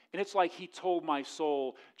hands. And it's like He told my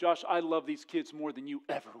soul, Josh, I love these kids more than you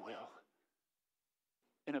ever will.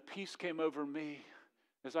 And a peace came over me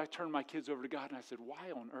as I turned my kids over to God, and I said,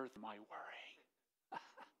 why on earth am I worrying?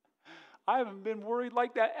 I haven't been worried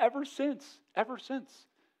like that ever since.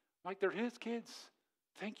 Like they're His kids.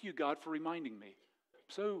 Thank you, God, for reminding me.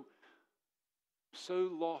 So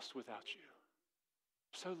lost without you.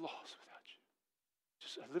 So lost without you.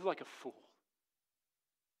 Just I live like a fool.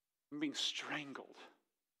 I'm being strangled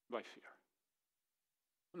by fear.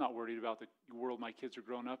 I'm not worried about the world my kids are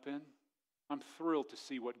growing up in. I'm thrilled to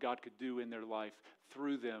see what God could do in their life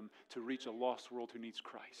through them to reach a lost world who needs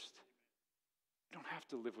Christ. You don't have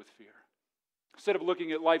to live with fear. Instead of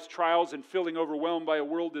looking at life's trials and feeling overwhelmed by a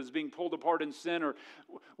world that is being pulled apart in sin, or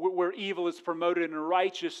where evil is promoted and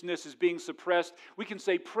righteousness is being suppressed, we can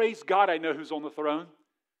say, praise God, I know who's on the throne.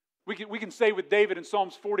 We can say with David in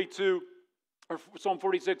Psalms 42, or Psalm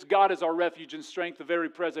 46, God is our refuge and strength, the very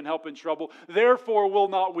present help in trouble. Therefore will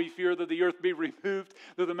not we fear, though the earth be removed,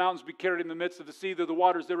 though the mountains be carried in the midst of the sea, though the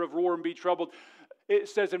waters thereof roar and be troubled. It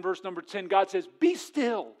says in verse number 10, God says, be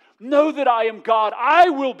still, know that I am God. I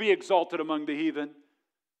will be exalted among the heathen.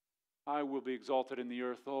 I will be exalted in the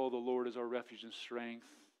earth. Oh, the Lord is our refuge and strength.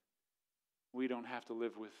 We don't have to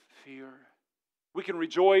live with fear. We can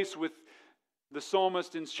rejoice with the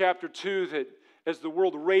psalmist in chapter 2 that as the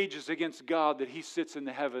world rages against God, that He sits in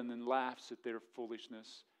the heaven and laughs at their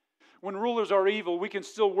foolishness. When rulers are evil, we can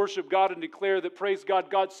still worship God and declare that, praise God,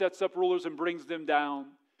 God sets up rulers and brings them down.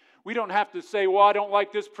 We don't have to say, well, I don't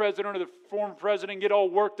like this president or the former president, get all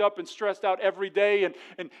worked up and stressed out every day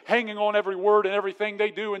and hanging on every word and everything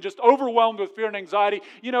they do and just overwhelmed with fear and anxiety.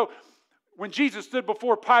 You know, when Jesus stood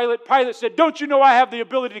before Pilate, Pilate said, don't you know I have the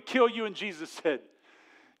ability to kill you? And Jesus said,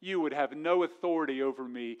 you would have no authority over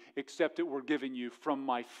me except it were given you from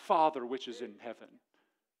my Father which is in heaven.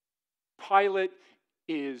 Pilate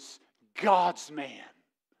is God's man.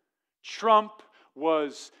 Trump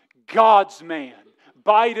was God's man.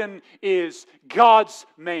 Biden is God's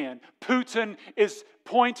man. Putin is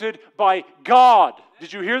appointed by God.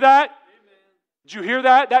 Did you hear that? Did you hear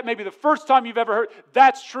that? That may be the first time you've ever heard.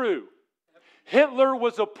 That's true. Hitler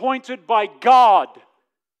was appointed by God.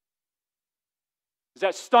 Is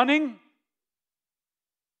that stunning?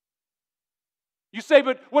 You say,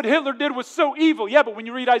 but what Hitler did was so evil. Yeah, but when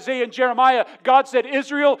you read Isaiah and Jeremiah, God said,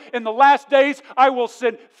 Israel, in the last days, I will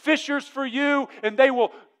send fishers for you, and they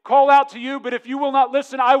will call out to you. But if you will not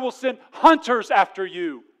listen, I will send hunters after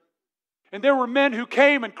you. And there were men who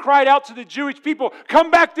came and cried out to the Jewish people,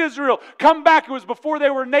 come back to Israel, come back. It was before they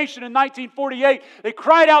were a nation in 1948. They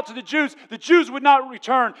cried out to the Jews. The Jews would not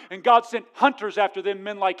return. And God sent hunters after them,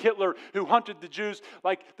 men like Hitler, who hunted the Jews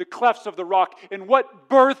like the clefts of the rock. And what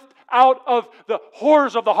birthed out of the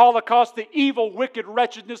horrors of the Holocaust, the evil, wicked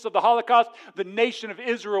wretchedness of the Holocaust, the nation of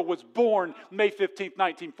Israel was born May 15th,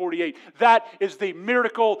 1948. That is the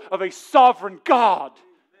miracle of a sovereign God.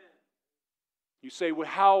 You say, well,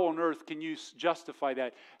 how on earth can you justify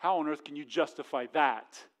that? How on earth can you justify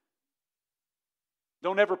that?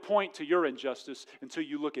 Don't ever point to your injustice until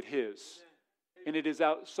you look at His. And it is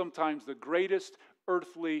sometimes the greatest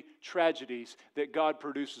earthly tragedies that God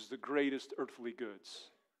produces the greatest earthly goods.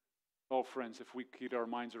 Oh, friends, if we keep our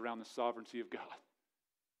minds around the sovereignty of God.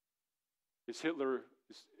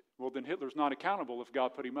 Then Hitler's not accountable if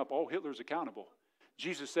God put him up. Oh, Hitler's accountable.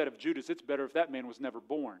 Jesus said of Judas, it's better if that man was never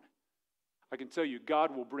born. I can tell you,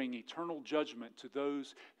 God will bring eternal judgment to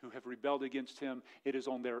those who have rebelled against Him. It is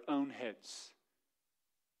on their own heads.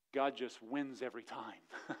 God just wins every time.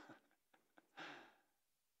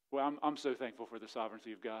 Well, I'm so thankful for the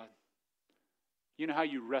sovereignty of God. You know how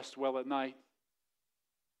you rest well at night?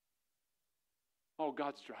 Oh,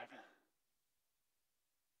 God's driving.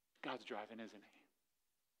 God's driving, isn't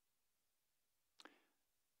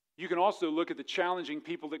He? You can also look at the challenging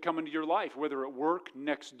people that come into your life, whether at work,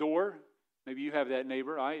 next door. Maybe you have that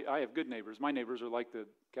neighbor. I have good neighbors. My neighbors are like the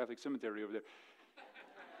Catholic cemetery over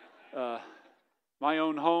there. My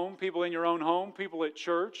own home, people in your own home, people at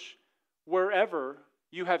church, wherever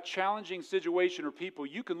you have challenging situation or people,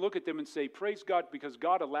 you can look at them and say, praise God, because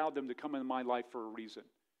God allowed them to come into my life for a reason.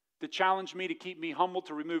 To challenge me, to keep me humble,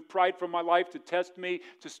 to remove pride from my life, to test me,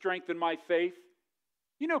 to strengthen my faith.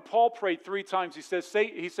 You know, Paul prayed 3 times. He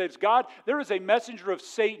says, God, there is a messenger of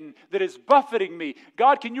Satan that is buffeting me.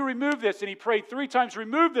 God, can you remove this? And he prayed 3 times,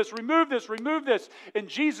 remove this, remove this, remove this. And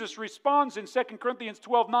Jesus responds in 2 Corinthians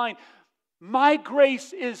 12:9, my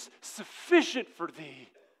grace is sufficient for thee,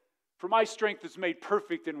 for my strength is made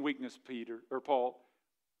perfect in weakness, Paul.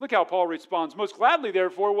 Look how Paul responds. Most gladly,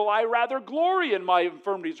 therefore, will I rather glory in my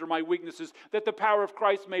infirmities or my weaknesses, that the power of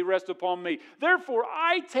Christ may rest upon me. Therefore,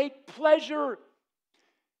 I take pleasure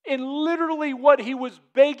in literally what he was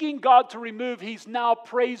begging God to remove, he's now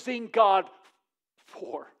praising God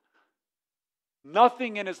for.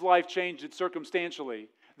 Nothing in his life changed it circumstantially.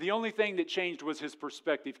 The only thing that changed was his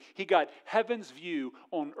perspective. He got heaven's view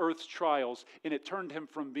on earth's trials, and it turned him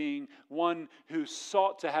from being one who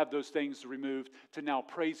sought to have those things removed to now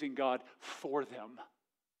praising God for them.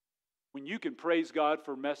 When you can praise God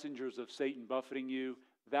for messengers of Satan buffeting you,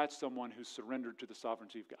 that's someone who's surrendered to the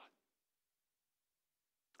sovereignty of God.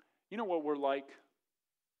 You know what we're like?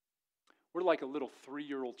 We're like a little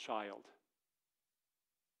 3-year-old child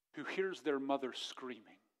who hears their mother screaming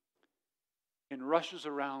and rushes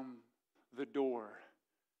around the door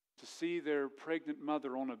to see their pregnant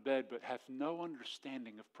mother on a bed, but has no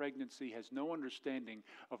understanding of pregnancy, has no understanding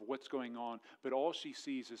of what's going on. But all she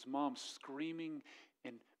sees is mom screaming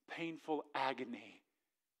in painful agony.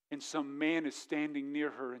 And some man is standing near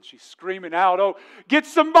her and she's screaming out, oh, get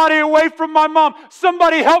somebody away from my mom.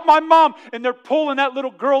 Somebody help my mom. And they're pulling that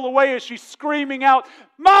little girl away as she's screaming out,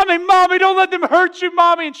 Mommy, Mommy, don't let them hurt you,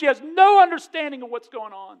 Mommy. And she has no understanding of what's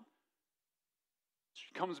going on.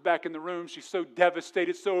 She comes back in the room. She's so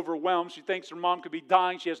devastated, so overwhelmed. She thinks her mom could be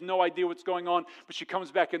dying. She has no idea what's going on. But she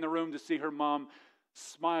comes back in the room to see her mom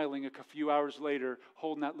smiling a few hours later,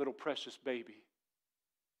 holding that little precious baby.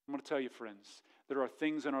 I'm going to tell you, friends, there are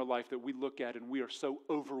things in our life that we look at and we are so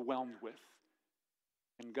overwhelmed with.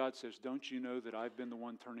 And God says, don't you know that I've been the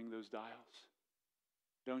one turning those dials?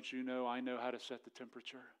 Don't you know I know how to set the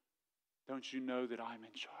temperature? Don't you know that I'm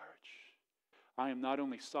in charge? I am not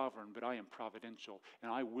only sovereign, but I am providential,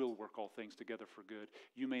 and I will work all things together for good.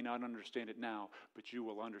 You may not understand it now, but you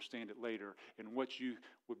will understand it later. And what you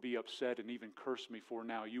would be upset and even curse me for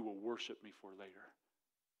now, you will worship me for later.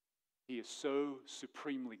 He is so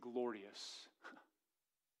supremely glorious.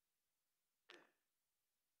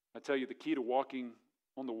 I tell you, the key to walking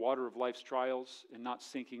on the water of life's trials and not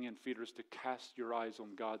sinking in fears, to cast your eyes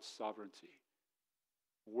on God's sovereignty.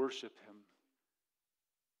 Worship Him.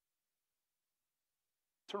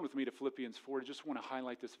 Turn with me to Philippians 4. I just want to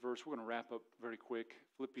highlight this verse. We're going to wrap up very quick.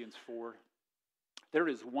 Philippians 4. There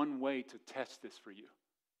is one way to test this for you.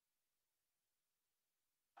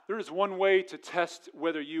 There is one way to test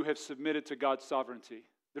whether you have submitted to God's sovereignty.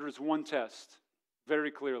 There is one test,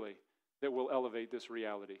 very clearly, that will elevate this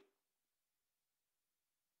reality.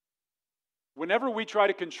 Whenever we try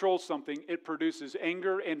to control something, it produces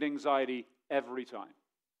anger and anxiety every time.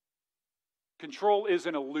 Control is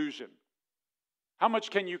an illusion. How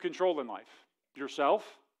much can you control in life? Yourself?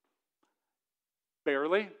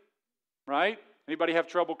 Barely, right? Anybody have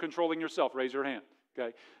trouble controlling yourself? Raise your hand.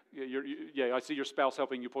 Okay. Yeah, I see your spouse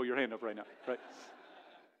helping you pull your hand up right now. Right?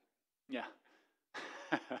 Yeah.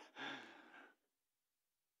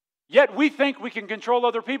 Yet we think we can control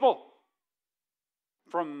other people.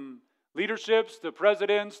 From leaderships to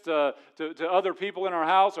presidents to other people in our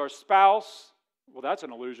house, our spouse. Well, that's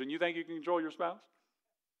an illusion. You think you can control your spouse?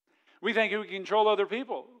 We think we can control other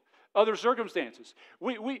people, other circumstances.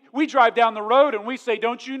 We drive down the road and we say,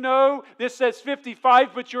 don't you know this says 55,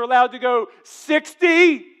 but you're allowed to go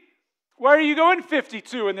 60? Why are you going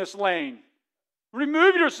 52 in this lane?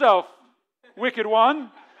 Remove yourself, wicked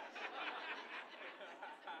one.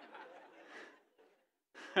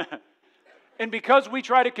 And because we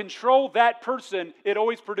try to control that person, it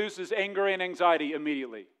always produces anger and anxiety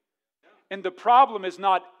immediately. And the problem is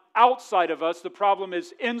not outside of us, the problem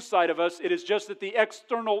is inside of us. It is just that the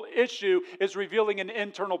external issue is revealing an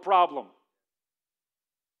internal problem.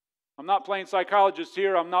 I'm not playing psychologist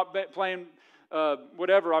here. I'm not playing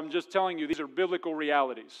whatever. I'm just telling you these are biblical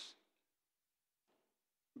realities.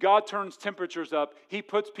 God turns temperatures up. He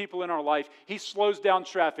puts people in our life. He slows down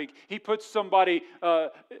traffic. He puts somebody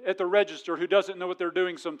at the register who doesn't know what they're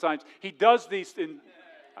doing sometimes. He does these things.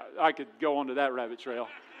 I could go onto that rabbit trail.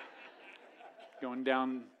 Going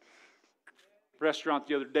down restaurant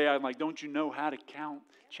the other day, I'm like, don't you know how to count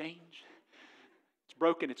change? It's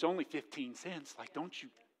broken. It's only 15 cents. Like, don't you?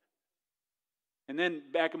 And then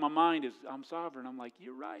back in my mind is, I'm sovereign. I'm like,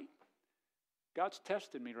 you're right. God's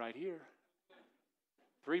testing me right here.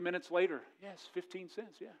 3 minutes later, yes, 15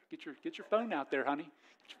 cents. Yeah, get your phone out there, honey.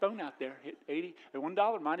 Get your phone out there. Hit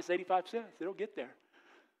 $1 minus 85 cents. It'll get there.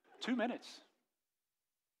 2 minutes.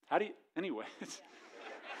 How do you? Anyway,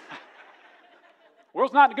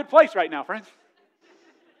 world's not in a good place right now, friends.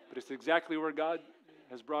 But it's exactly where God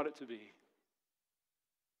has brought it to be.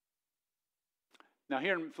 Now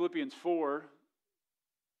here in Philippians 4,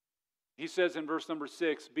 he says in verse number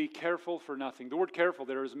 6, be careful for nothing. The word careful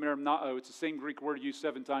there is merimnao. It's the same Greek word used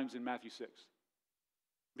 7 times in Matthew 6.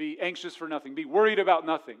 Be anxious for nothing. Be worried about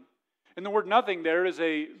nothing. And the word nothing there is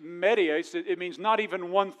a medias. It means not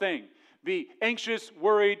even one thing. Be anxious,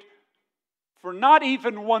 worried for not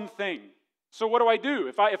even one thing. So what do I do?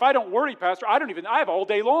 If I don't worry, Pastor, I have all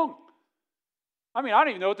day long. I mean, I don't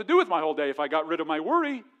even know what to do with my whole day if I got rid of my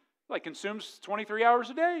worry. It like consumes 23 hours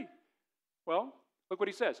a day. Well, look what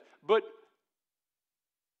he says. But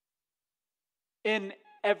in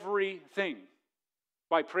everything,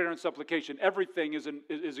 by prayer and supplication, everything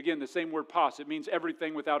is again the same word pas. It means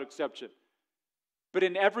everything without exception. But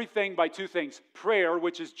in everything by 2 things. Prayer,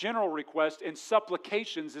 which is general request, and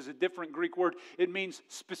supplications is a different Greek word. It means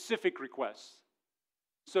specific requests.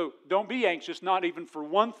 So don't be anxious, not even for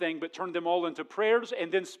one thing, but turn them all into prayers and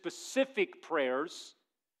then specific prayers.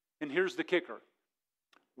 And here's the kicker.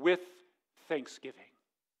 With thanksgiving.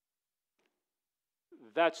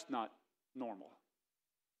 That's not normal.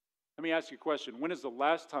 Let me ask you a question. When is the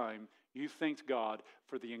last time you thanked God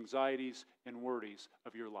for the anxieties and worries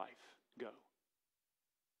of your life? Go.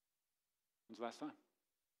 When's the last time?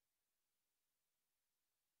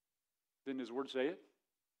 Didn't His Word say it?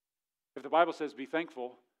 If the Bible says be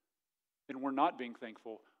thankful, and we're not being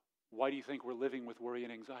thankful, why do you think we're living with worry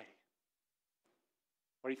and anxiety?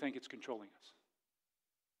 Why do you think it's controlling us?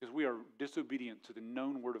 Because we are disobedient to the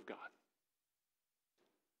known Word of God.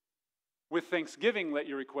 With thanksgiving, let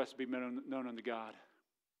your requests be known unto God.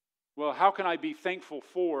 Well, how can I be thankful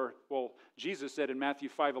for? Well, Jesus said in Matthew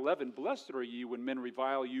 5:11, blessed are you when men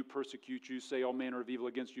revile you, persecute you, say all manner of evil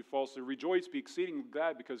against you falsely. Rejoice, be exceedingly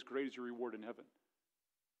glad, because great is your reward in heaven.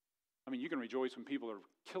 I mean, you can rejoice when people are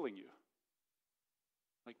killing you.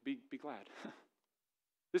 Like, be glad.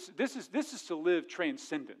 This is to live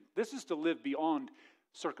transcendent. This is to live beyond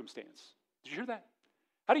circumstance. Did you hear that?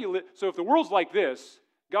 How do you live? So if the world's like this,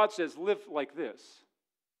 God says live like this.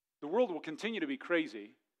 The world will continue to be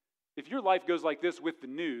crazy. If your life goes like this with the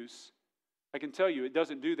news, I can tell you it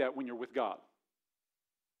doesn't do that when you're with God.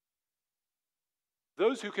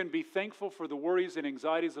 Those who can be thankful for the worries and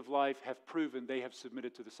anxieties of life have proven they have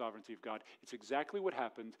submitted to the sovereignty of God. It's exactly what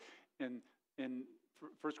happened in 1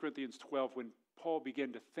 Corinthians 12 when Paul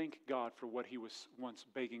began to thank God for what he was once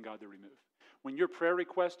begging God to remove. When your prayer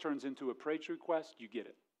request turns into a praise request, you get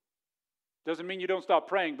it. Doesn't mean you don't stop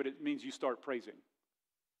praying, but it means you start praising.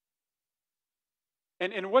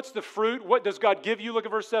 And what's the fruit? What does God give you? Look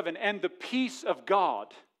at verse 7. And the peace of God.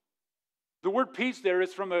 The word peace there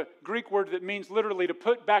is from a Greek word that means literally to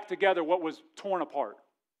put back together what was torn apart.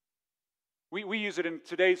 We use it in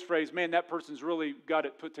today's phrase, man, that person's really got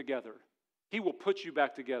it put together. He will put you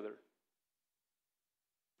back together.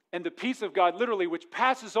 And the peace of God, literally, which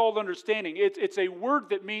passes all understanding, it's a word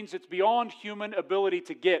that means it's beyond human ability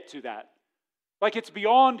to get to that. Like it's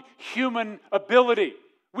beyond human ability.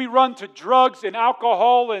 We run to drugs and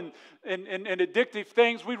alcohol and addictive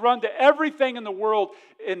things. We run to everything in the world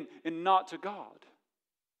and not to God.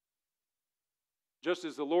 Just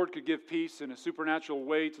as the Lord could give peace in a supernatural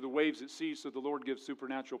way to the waves at sea, so the Lord gives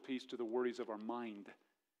supernatural peace to the worries of our mind.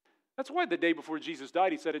 That's why the day before Jesus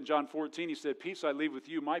died, he said in John 14, he said, peace I leave with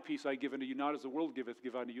you, my peace I give unto you, not as the world giveth,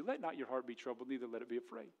 give unto you. Let not your heart be troubled, neither let it be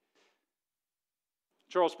afraid.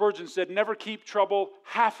 Charles Spurgeon said, never keep trouble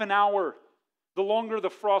half an hour. The longer the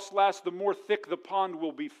frost lasts, the more thick the pond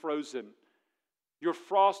will be frozen. Your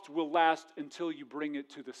frost will last until you bring it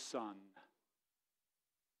to the sun.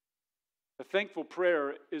 A thankful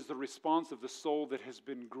prayer is the response of the soul that has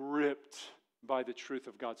been gripped by the truth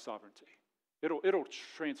of God's sovereignty. It'll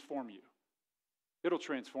transform you. It'll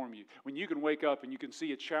transform you. When you can wake up and you can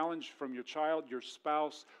see a challenge from your child, your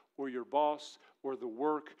spouse, or your boss, or the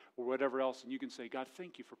work, or whatever else, and you can say, God,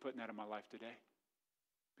 thank you for putting that in my life today.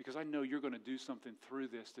 Because I know you're going to do something through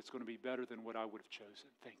this that's going to be better than what I would have chosen.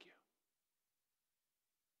 Thank you.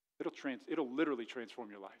 It'll literally transform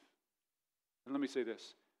your life. And let me say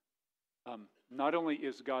this. Not only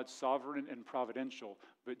is God sovereign and providential,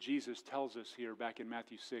 but Jesus tells us here back in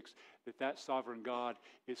Matthew 6 that sovereign God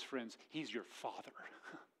is, friends, He's your Father.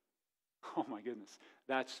 Oh my goodness.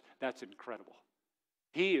 That's incredible.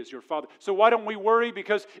 He is your Father. So why don't we worry?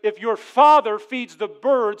 Because if your Father feeds the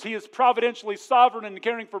birds, He is providentially sovereign in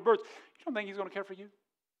caring for birds. You don't think He's going to care for you?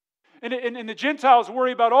 And the Gentiles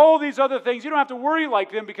worry about all these other things. You don't have to worry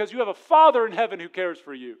like them because you have a Father in heaven who cares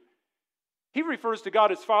for you. He refers to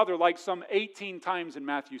God as Father like some 18 times in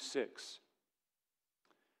Matthew 6.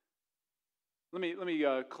 Let me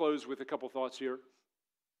close with a couple thoughts here.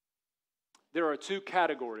 There are two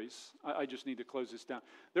categories. I just need to close this down.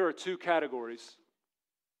 There are two categories.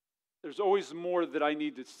 There's always more that I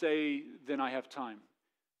need to say than I have time.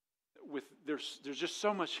 There's just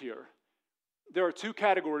so much here. There are two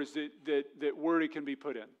categories that worry can be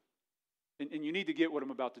put in. And you need to get what I'm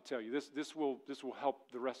about to tell you. This will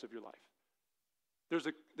help the rest of your life.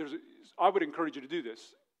 I would encourage you to do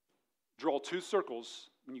this. Draw two circles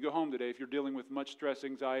when you go home today if you're dealing with much stress,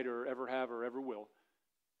 anxiety, or ever have or ever will,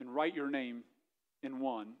 and write your name in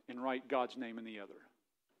one and write God's name in the other.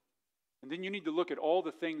 And then you need to look at all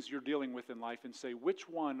the things you're dealing with in life and say which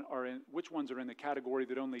ones are in the category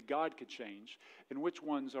that only God could change, and which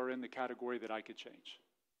ones are in the category that I could change.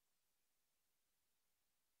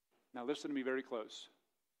 Now listen to me very close.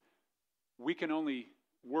 We can only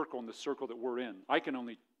work on the circle that we're in. I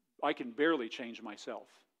can barely change myself.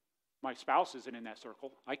 My spouse isn't in that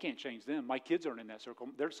circle. I can't change them. My kids aren't in that circle.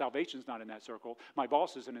 Their salvation's not in that circle. My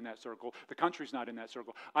boss isn't in that circle. The country's not in that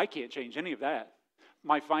circle. I can't change any of that.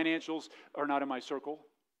 My financials are not in my circle.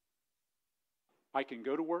 I can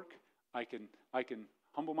go to work. I can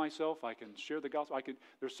humble myself. I can share the gospel.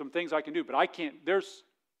 There's some things I can do, but I can't.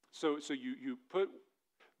 So you put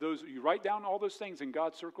those. You write down all those things in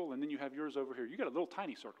God's circle, and then you have yours over here. You got a little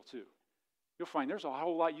tiny circle too. You'll find there's a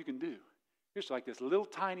whole lot you can do. Here's like this little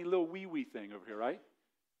tiny little wee thing over here, right?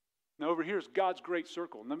 Now over here is God's great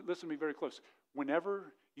circle. And listen to me very close.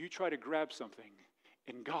 Whenever you try to grab something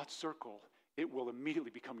in God's circle, it will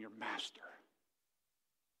immediately become your master.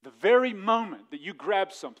 The very moment that you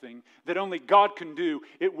grab something that only God can do,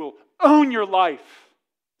 it will own your life.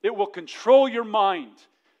 It will control your mind,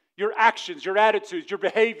 your actions, your attitudes, your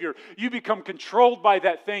behavior. You become controlled by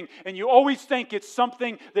that thing, and you always think it's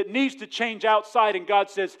something that needs to change outside, and God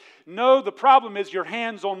says, no, the problem is your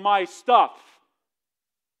hand's on my stuff.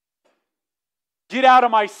 Get out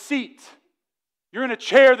of my seat. You're in a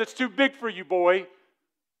chair that's too big for you, boy.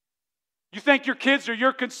 You think your kids are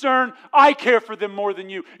your concern? I care for them more than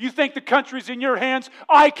you. You think the country's in your hands?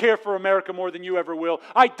 I care for America more than you ever will.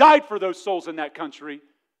 I died for those souls in that country.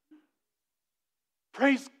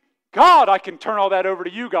 Praise God, I can turn all that over to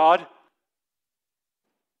you, God.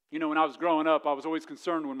 You know, when I was growing up, I was always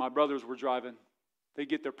concerned when my brothers were driving. They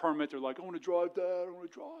get their permit. They're like, I want to drive, Dad. I want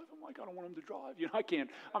to drive. I'm like, I don't want them to drive. I can't.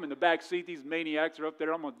 I'm in the back seat. These maniacs are up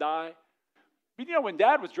there. I'm going to die. But when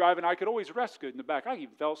Dad was driving, I could always rest good in the back. I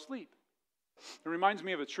even fell asleep. It reminds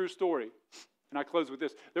me of a true story. And I close with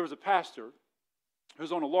this. There was a pastor who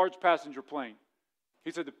was on a large passenger plane.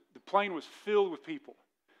 He said the plane was filled with people.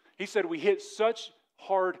 He said we hit such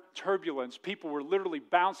hard turbulence. People were literally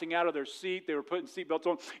bouncing out of their seat. They were putting seatbelts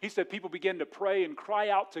on. He said people began to pray and cry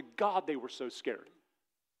out to God. They were so scared.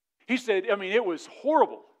 He said, it was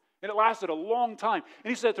horrible. And it lasted a long time. And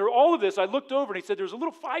he said, through all of this, I looked over and he said, there's a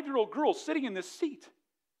little 5-year-old girl sitting in this seat.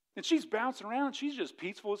 And she's bouncing around. She's just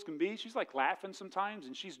peaceful as can be. She's like laughing sometimes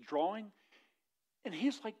and she's drawing. And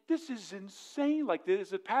he's like, this is insane. Like,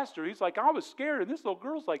 as a pastor, he's like, I was scared. And this little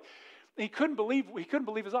girl's like, he couldn't believe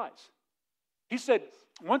his eyes. He said,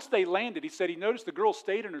 once they landed, he said he noticed the girl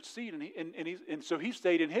stayed in her seat. And so he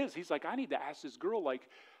stayed in his. He's like, I need to ask this girl, like,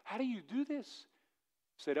 how do you do this?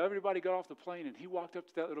 He said, everybody got off the plane, and he walked up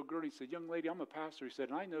to that little girl, and he said, young lady, I'm a pastor. He said,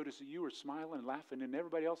 and I noticed that you were smiling and laughing, and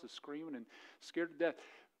everybody else is screaming and scared to death.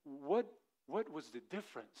 What was the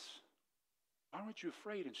difference? Why weren't you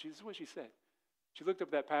afraid? And this is what she said. She looked up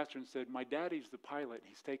at that pastor and said, my daddy's the pilot, and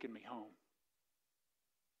he's taking me home.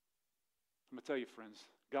 I'm going to tell you, friends,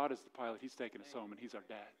 God is the pilot. He's taking us home, and he's our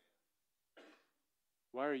dad.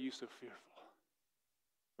 Why are you so fearful,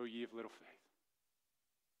 O ye of little faith?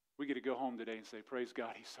 We get to go home today and say, praise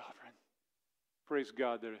God, he's sovereign. Praise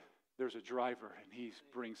God that there's a driver and he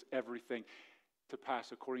brings everything to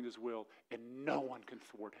pass according to his will, and no one can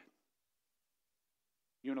thwart it.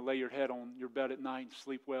 You want to lay your head on your bed at night and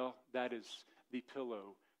sleep well? That is the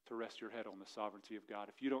pillow to rest your head on, the sovereignty of God.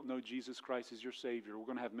 If you don't know Jesus Christ as your Savior, we're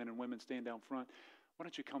going to have men and women stand down front. Why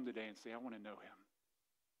don't you come today and say, I want to know him.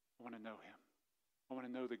 I want to know him. I want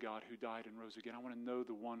to know the God who died and rose again. I want to know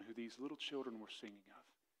the one who these little children were singing of.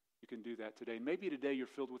 You can do that today. Maybe today you're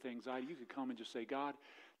filled with anxiety. You could come and just say, God,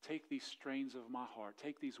 take these strains of my heart.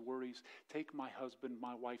 Take these worries. Take my husband,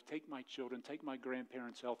 my wife. Take my children. Take my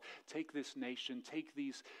grandparents' health. Take this nation. Take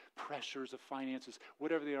these pressures of finances,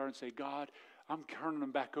 whatever they are, and say, God, I'm turning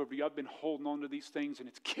them back over to you. I've been holding on to these things, and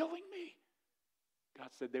it's killing me. God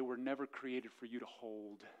said they were never created for you to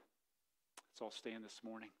hold. Let's all stand this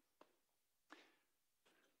morning.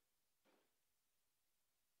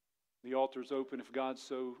 The altar's open. If God's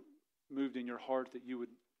so moved in your heart that you would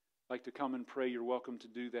like to come and pray, you're welcome to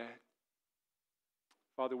do that.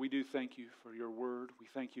 Father, we do thank you for your word. We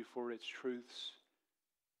thank you for its truths.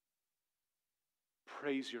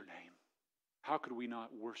 Praise your name. How could we not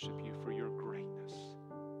worship you for your greatness?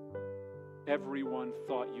 Everyone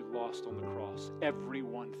thought you lost on the cross.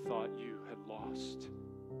 Everyone thought you had lost.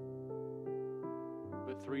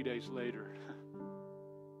 But 3 days later,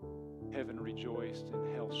 heaven rejoiced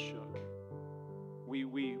and hell shook.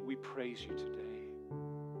 We praise you today.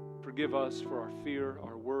 Forgive us for our fear,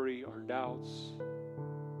 our worry, our doubts.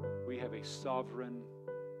 We have a sovereign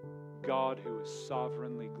God who is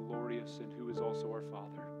sovereignly glorious and who is also our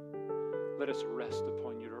Father. Let us rest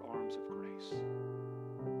upon your arms of grace.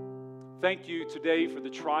 Thank you today for the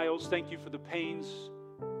trials. Thank you for the pains.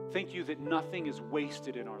 Thank you that nothing is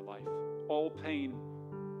wasted in our life. All pain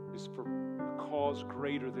is for a cause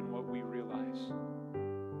greater than what we realize.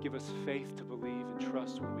 Give us faith to believe and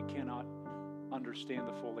trust when we cannot understand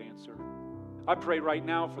the full answer. I pray right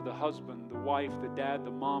now for the husband, the wife, the dad, the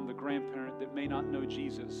mom, the grandparent that may not know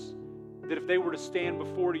Jesus, that if they were to stand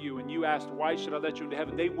before you and you asked, why should I let you into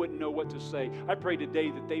heaven, they wouldn't know what to say. I pray today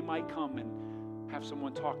that they might come and have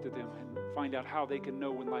someone talk to them and find out how they can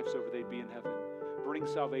know when life's over they'd be in heaven. Bring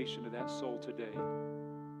salvation to that soul today.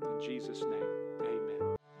 In Jesus' name.